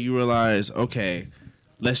people and you realize, okay,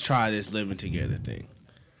 let's try this living together thing.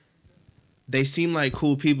 They seem like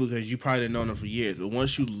cool people because you probably known them for years. But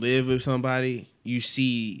once you live with somebody, you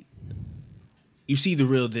see the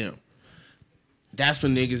real them. That's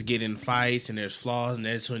when niggas get in fights and there's flaws, and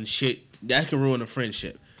that's when shit that can ruin a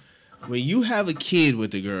friendship. When you have a kid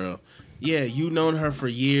with a girl, yeah, you known her for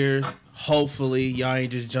years. Hopefully, y'all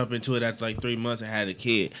ain't just jump into it after like 3 months and had a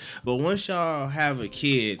kid. But once y'all have a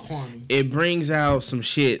kid, Kwame. it brings out some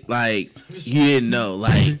shit like you didn't know.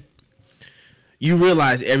 Like, you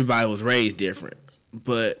realize everybody was raised different,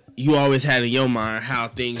 but you always had in your mind how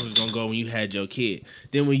things was gonna go when you had your kid.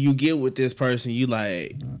 Then when you get with this person, you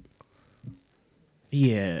like,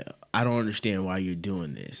 yeah, I don't understand why you're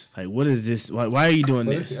doing this. Like, what is this? Why are you doing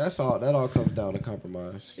But this? that's all. That all comes down to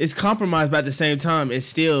compromise. It's compromise, but at the same time,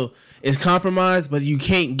 it's compromise, but you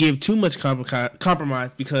can't give too much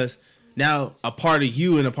compromise because now a part of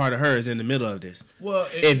you and a part of her is in the middle of this. Well,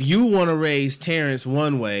 If you want to raise Terrence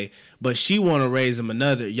one way, but she want to raise him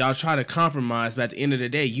another, y'all try to compromise, but at the end of the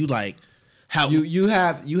day, you like how You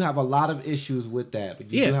have a lot of issues with that.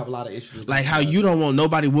 You do have a lot of issues with like that. how you don't want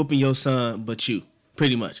nobody whooping your son but you,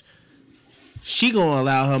 pretty much. She gonna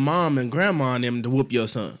allow her mom and grandma and them to whoop your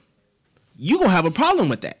son. You gonna have a problem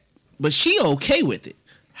with that, but she okay with it.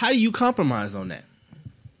 How do you compromise on that?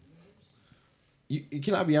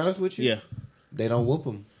 Can I be honest with you? Yeah. They don't whoop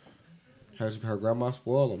him. Her grandma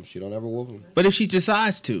spoil him. She don't ever whoop him. But if she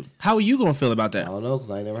decides to, how are you gonna feel about I that? don't know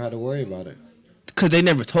because I ain't never had to worry about it. Because they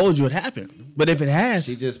never told you it happened. But if it has,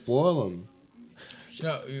 She just spoil him.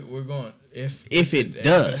 no, we're going if it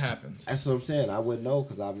does. happens. That's what I'm saying. I wouldn't know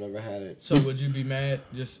because I've never had it. So would you be mad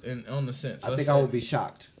just on the sense? I let's think say- I would be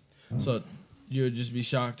shocked. So you'd just be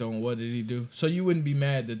shocked on what did he do? So you wouldn't be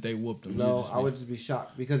mad that they whooped him? No, You'd just I would just be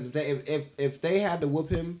shocked because if they had to whoop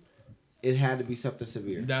him, it had to be something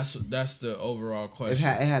severe. That's the overall It question.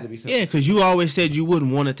 had to be something. yeah, because you always said you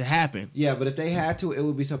wouldn't want it to happen. Yeah, but if they had to, it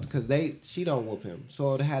would be something because she don't whoop him,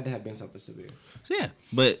 so it had to have been something severe. So yeah,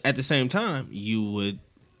 but at the same time, you would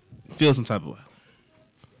feel some type of way.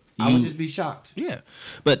 I would just be shocked. Yeah,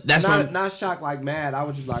 but that's Not shocked like mad. I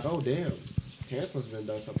was just like, oh damn, Terrence must have been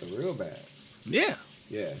done something real bad. yeah.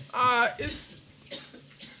 Yeah.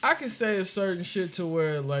 I can say a certain shit to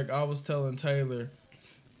where like I was telling Taylor,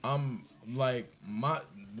 I'm like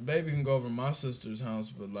the baby can go over to my sister's house,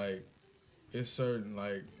 but like it's certain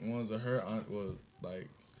like ones of her like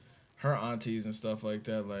her aunties and stuff like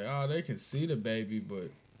that. Like they can see the baby, but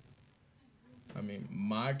I mean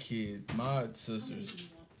my sister's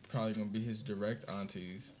probably gonna be his direct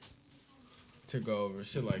aunties to go over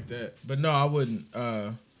shit like that. But no, I wouldn't.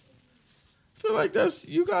 Feel like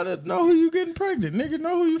you gotta know who you getting pregnant, nigga.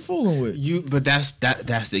 Know who you fooling with. But that's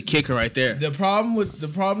the kicker right there. The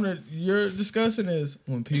problem that you're discussing is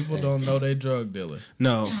when people don't know they drug dealer.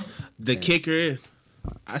 No, the kicker is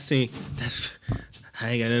I ain't got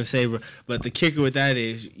nothing to say, bro. But the kicker with that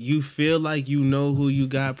is you feel like you know who you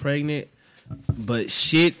got pregnant, but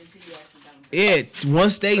shit,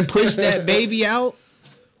 once they push that baby out.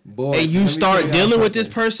 Boy, And you let me start tell y'all dealing with this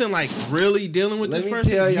something. person, like really dealing with Let this me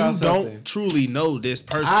person, tell you y'all something. don't truly know this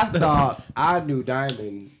person. I thought I knew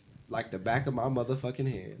Diamond like the back of my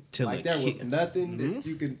motherfucking hand. Till like a there was kid. nothing that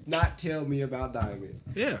you could not tell me about Diamond.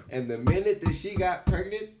 Yeah. And the minute that she got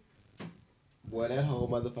pregnant, boy, that whole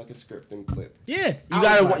motherfucking script and clip. Yeah,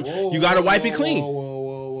 I was like, you gotta wipe it clean.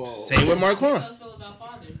 Whoa. Same with Marquand. How feel about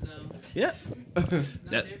fathers though? Yeah, No That-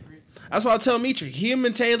 different. that's what I tell Mitra. Him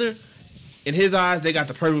and Taylor, in his eyes, they got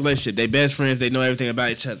the perfect relationship. They best friends. They know everything about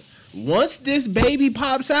each other. Once this baby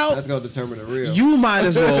pops out, That's gonna determine the real. you might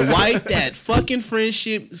as well wipe that fucking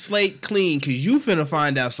friendship slate clean, because you finna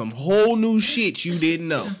find out some whole new shit you didn't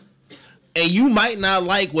know. And you might not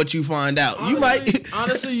like what you find out.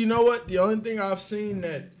 Honestly, you know what? The only thing I've seen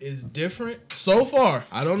that is different so far,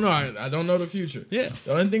 I don't know. I don't know the future. Yeah.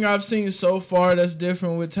 The only thing I've seen so far that's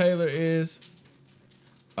different with Taylor is,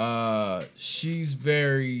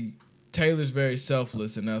 Taylor's very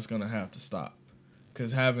selfless, and that's gonna have to stop.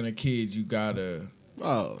 Cause having a kid, you gotta.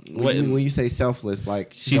 Oh, when you say selfless,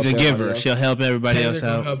 like she's a giver. She'll help everybody Taylor else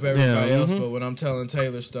gonna out. help everybody Yeah, else, mhm. but when I'm telling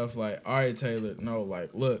Taylor stuff like, all right, Taylor, no, like,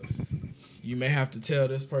 look, you may have to tell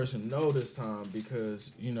this person no this time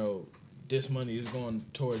because, you know, this money is going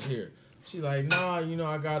towards here. She like, nah, you know,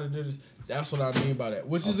 I gotta do this. That's what I mean by that.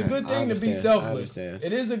 Which is a Okay, good I thing to be understand. selfless. I understand.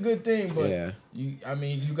 It is a good thing, but Yeah. you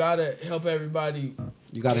gotta help everybody.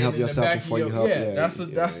 You got to help in the yourself back of before you your- help. Yeah, that's the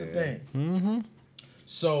yeah. thing. Mm-hmm.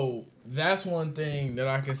 So that's one thing that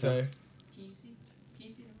I can say. Can you see? Can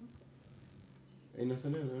you see the room? Ain't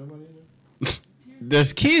nothing in there. Nobody in there.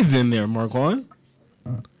 There's kids in there, Marquand.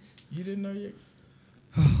 You didn't know yet?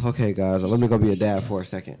 Okay, guys, let me go be a dad for a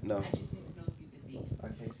second. No, I just need to know if you can see. I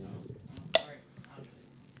can't see. Alright, I'll do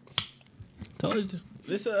it. Told you.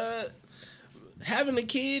 This having a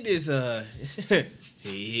kid is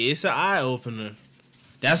it's an eye opener.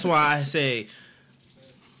 That's why I say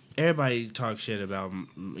everybody talk shit about,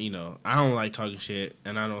 you know, I don't like talking shit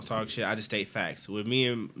and I don't talk shit. I just state facts. With me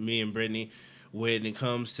and Brittany, when it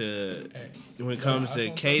comes to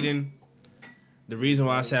Kaden, the reason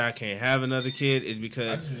why I say I can't have another kid is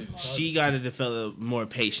because she got to develop more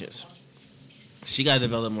patience. She got to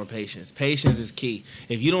develop more patience. Patience is key.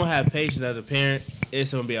 If you don't have patience as a parent,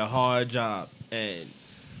 it's going to be a hard job. And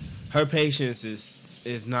her patience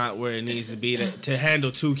is not where it needs to be to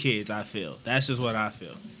handle 2 kids, I feel. That's just what I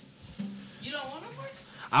feel. You don't want no more?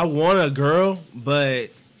 I want a girl, but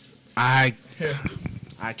I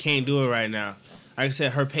can't do it right now. Like I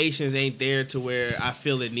said, her patience ain't there to where I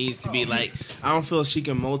feel it needs to be. Like, I don't feel she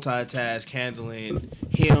can multitask handling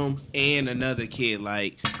him and another kid.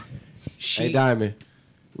 Like, Hey, Diamond,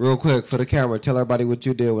 real quick for the camera, tell everybody what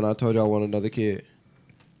you did when I told you I want another kid.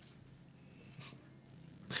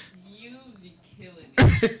 You be killing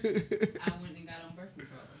it. I went and got on birth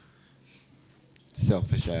control.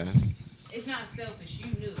 Selfish ass. It's not selfish. You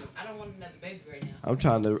knew. I don't want another baby right now. I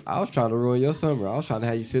was trying to ruin your summer. I was trying to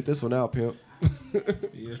have you sit this one out, pimp.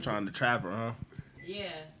 You was trying to trap her, huh? Yeah,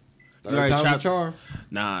 You already Time trapped- to charm.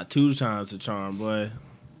 Nah, 2 times a charm, boy.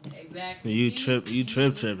 exactly. You See? trip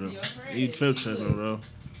tripping. Your friend. You trip tripping, bro.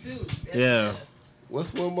 Two. That's Yeah. enough.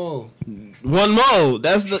 What's one more? One more.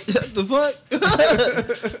 That's the fuck.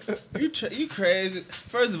 You crazy.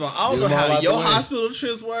 First of all, I don't Get know them all how out your the way. hospital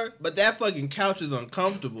trips work, but that fucking couch is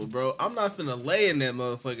uncomfortable, bro. I'm not finna lay in that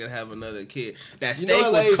motherfucker and have another kid. That You steak know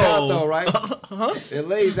it was lays out cold. though, right? Huh? It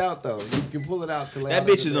lays out though. You can pull it out to lay That out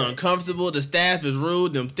bitch in is the bed. uncomfortable. The staff is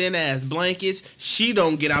rude. Them thin ass blankets. She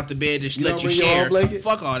don't get out the bed to You let don't you bring your own share. blanket?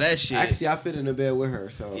 Fuck all that shit. Actually, I fit in the bed with her,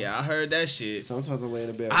 so Yeah, I heard that shit. sometimes I lay in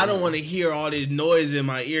the bed. I with don't her. want to hear all this noise in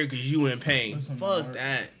my ear because you in pain. Listen, Fuck Mark.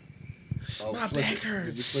 that. Oh, My flip back it. Did you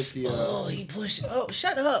hurts. flip the, Oh, he pushed. Oh,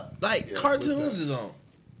 shut up! Like Yeah, cartoons flip is on.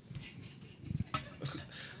 It's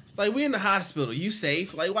like we in the hospital. You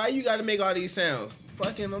safe? Like why you got to make all these sounds?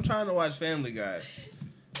 Fucking, I'm trying to watch Family Guy.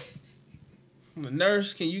 I'm a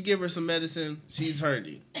nurse, can you give her some medicine? She's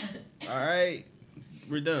hurting. All right,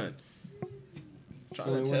 we're done.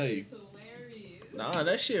 Trying to tell you. It's hilarious. Nah,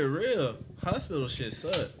 that shit real. Hospital shit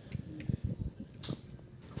suck.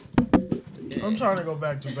 I'm trying to go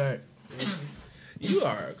back to back. You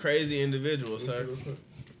are a crazy individual, sir.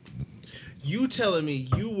 You telling me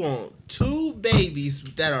you want 2 babies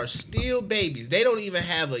that are still babies. They don't even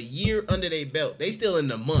have a year under their belt. They still in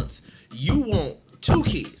the months. You want 2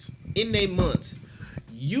 kids in their months.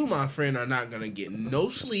 You, my friend, are not going to get no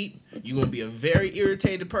sleep. You're going to be a very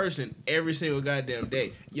irritated person every single goddamn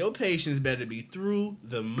day. Your patience better be through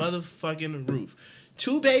the motherfucking roof.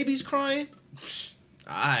 2 babies crying?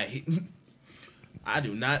 I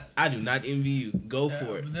do not envy you. Go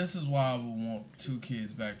for it. But this is why I would want 2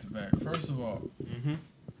 kids back to back. First of all, Mhm.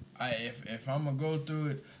 if I'm gonna go through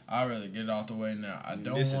it, I'd rather get it out the way now. I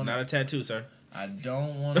don't This is want. not a tattoo, sir. I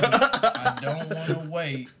don't want to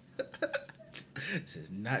wait. This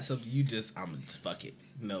is not something you just. I'm just fuck it.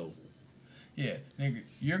 No. Yeah, nigga,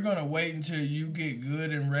 you're gonna wait until you get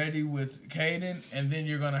good and ready with Kaden, and then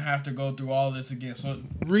you're gonna have to go through all this again. So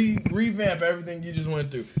revamp everything you just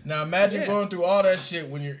went through. Now imagine Yeah. going through all that shit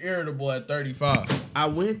when you're irritable at 35. I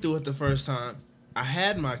went through it the first time. I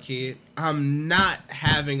had my kid. I'm not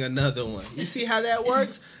having another one. You see how that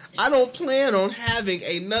works? I don't plan on having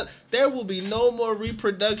another. There will be no more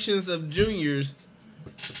reproductions of juniors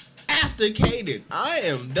after Kaden. I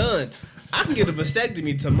am done. I can get a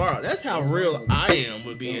vasectomy tomorrow. That's how real I am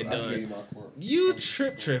with being done. You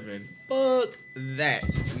tripping. Fuck that.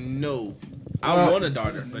 No. I want a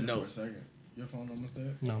daughter, but no. For a second. Your phone almost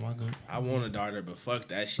dead? No, my God. I want a daughter, but fuck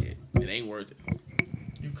that shit. It ain't worth it.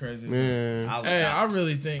 You crazy as hell. Man. Hey, I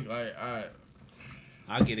really think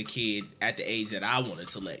I'll get a kid at the age that I want to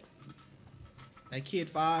select. That kid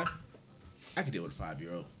 5, I can deal with a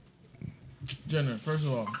 5-year-old. Jenner, first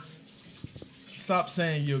of all, stop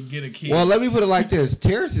saying you'll get a kid. Well, let me put it like this: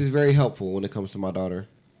 Terrence is very helpful when it comes to my daughter.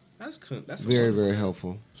 That's Very, very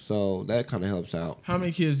helpful. So that kind of helps out. How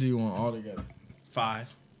many kids do you want altogether?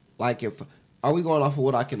 5. Like, if are we going off of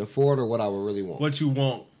what I can afford or what I would really want? What you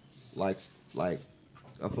want? Like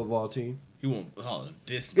a football team? You want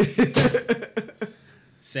this?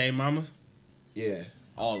 Same mamas? Yeah,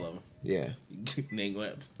 All of them. yeah. Name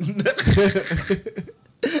Web.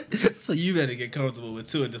 So you better get comfortable with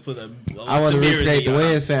two and just put a lot I want to of mirrors in recreate the your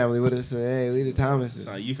Wayans house. family with us. Hey, we the Thomases.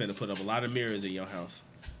 So you finna put up a lot of mirrors in your house.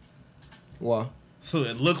 Well, So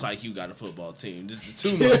it look like you got a football team. Just the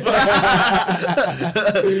two of them.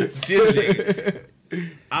 This nigga.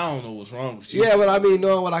 I don't know what's wrong with you. yeah, but I mean,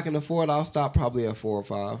 knowing what I can afford, I'll stop probably at 4 or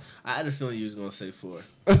 5. I had a feeling you was gonna say 4.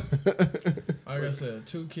 Like I said,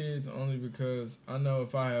 2 kids only because I know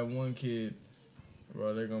if I have 1 kid,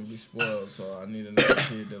 bro, they're gonna be spoiled. So I need another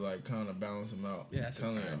kid to like kind of balance them out. Yeah, that's a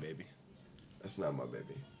Telling fine you. baby. That's not my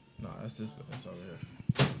baby. Nah, that's over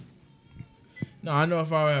here. No, I know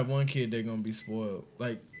if I have 1 kid, they're gonna be spoiled.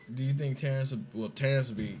 Like, do you think Terrence would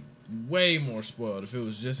be way more spoiled if it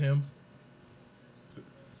was just him?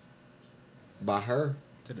 By her.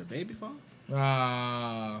 Did the baby fall?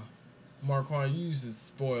 Marquand, you used to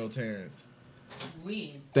spoil Terrence.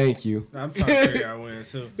 Win. Thank you. I'm trying to figure out when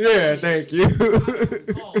too. Yeah, thank you.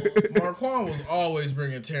 Oh, Marquand was always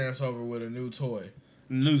bringing Terrence over with a new toy.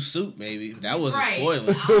 New suit, maybe. That wasn't right.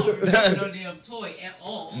 spoiling. I don't remember no damn toy at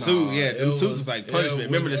all. Suit, yeah, them suits was like punishment.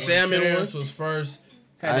 Remember the salmon Terrence one? was first.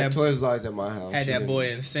 Had Toys was always at my house. Had She that didn't- boy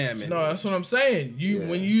in salmon. No, that's what I'm saying. Yeah.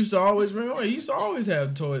 When you used to always bring him, he used to always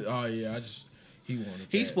have toys. Oh yeah, he wanted.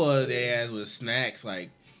 He that. spoiled their ass with snacks, like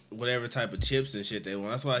whatever type of chips and shit they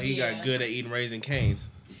want. That's why he got Yeah. good at eating Raising Cane's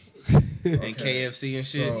and Okay. KFC and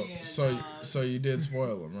shit. So you did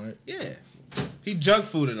spoil him, right? Yeah. He junk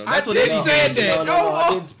fooded them. I That's what just they said did. that. No, I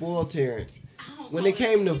didn't spoil Terrence. I don't When know it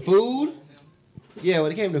came to if food, yeah,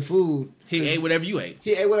 when it came to food, He ate whatever you ate.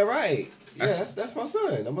 he ate whatever I ate. Yeah, That's- that's my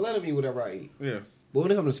son. I'm gonna let him eat whatever I eat. Yeah. But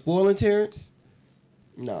when it comes to spoiling Terrence,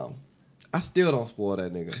 no. I still don't spoil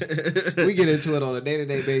that nigga. We get into it on a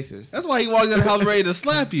day-to-day basis. That's why he walked in the house ready to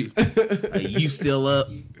slap you. Like, you still up?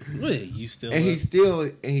 What? You still And up?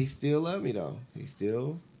 he still love me though. He's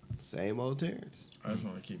still same old Terrence. I just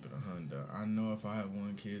want to keep it 100. I know if I have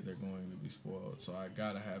 1 kid, they're going to be spoiled. So I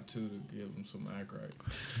gotta have 2 to give them some act right.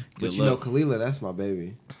 But Good you know, luck. Kalila, that's my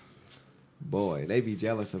baby. Boy, they be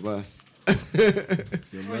jealous of us. Or is it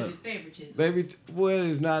favoritism? Baby, boy, it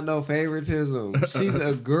is not no favoritism. She's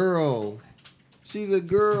a girl. She's a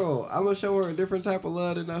girl. I'm gonna show her a different type of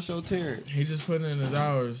love than I show Terrence. He just put in his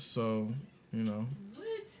hours, so you know. What?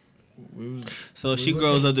 We was, So if she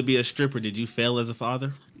grows up to be a stripper, did you fail as a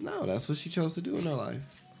father? No, that's what she chose to do in her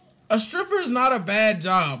life. a stripper is not a bad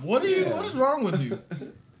job. What are you? Yeah. What is wrong with you?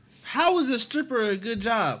 How is a stripper a good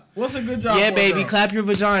job? What's a good job? Yeah, for a baby, girl? clap your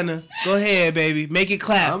vagina. Go ahead, baby. Make it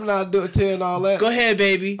clap. I'm not telling all that. Go ahead,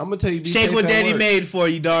 baby. I'm gonna tell you. be Shake safe what at daddy work. made for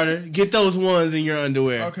you, daughter. Get those ones in your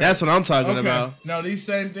underwear. Okay. That's what I'm talking Okay. about. Now these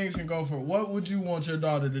same things can go for. What would you want your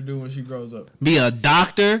daughter to do when she grows up? Be a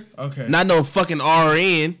doctor, Okay. not no fucking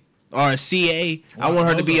RN or a CA. I Well, want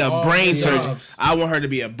her to those be are a all brain good surgeon. jobs. I want her to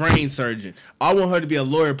be a brain surgeon. I want her to be a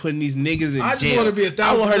lawyer putting these niggas in I just jail. want to be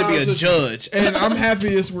I want her to be a 1,000 judge. And I'm happy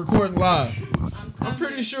it's recording live. I'm I'm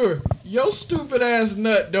pretty sure your stupid ass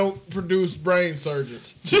nut don't produce brain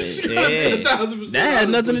surgeons. Just gotta be 1,000% That had honest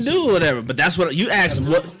nothing to with do you. with whatever. But that's what you asked.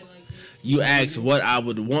 What you asked what I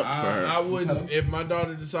would want for her. I wouldn't. If my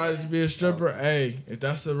daughter decided to be a stripper, hey, if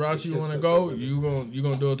that's the route you want to go, you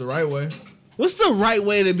gonna do it the right way. What's the right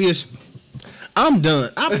way to be a? I'm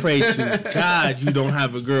done. I pray to God you don't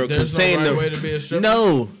have a girl. 'cause There's no saying right the- way to be a stripper.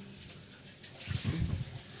 No.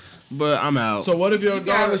 But I'm out. So what if your You can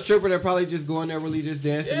have daughter? a stripper that probably just go in there really just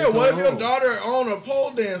dancing. Yeah. and What come if your home. daughter own a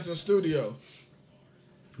pole dancing studio?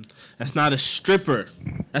 That's not a stripper.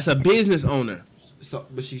 That's a business owner. So,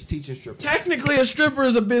 but she's teaching strippers. Technically, a stripper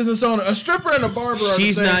is a business owner. A stripper and a barber are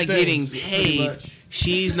She's the same not getting things. paid. much.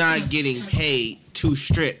 She's not getting paid to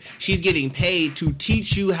strip. She's getting paid to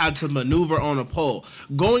teach you how to maneuver on a pole.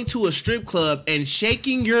 Going to a strip club and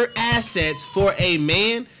shaking your assets for a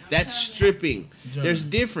man, that's stripping. John. There's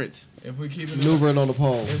difference. If we keep it, Maneuvering on the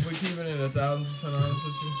pole. if we keeping it 1,000% honest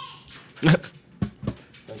with you,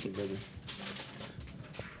 Thank you, baby.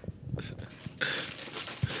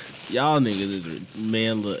 Y'all niggas is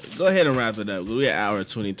man. Look, go ahead and wrap it up. We're at hour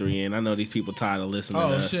 23 in. I know these people tired of listening. to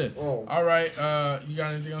oh us. shit. Oh. All right, you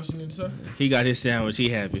got anything else you need to say? He got his sandwich. He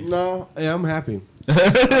happy. No, yeah, I'm happy.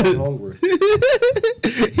 I'm hungry.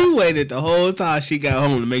 He waited the whole time she got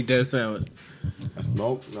home to make that sandwich.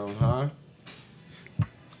 Nope, no, huh?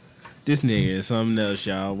 This nigga is something else,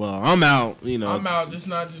 y'all. Well, I'm out. You know, I'm out. This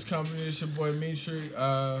not just company. It's your boy Mitri.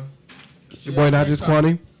 Your boy, not just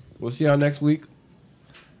Quani. We'll see y'all next week.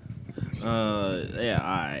 Yeah. All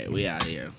right, we out here.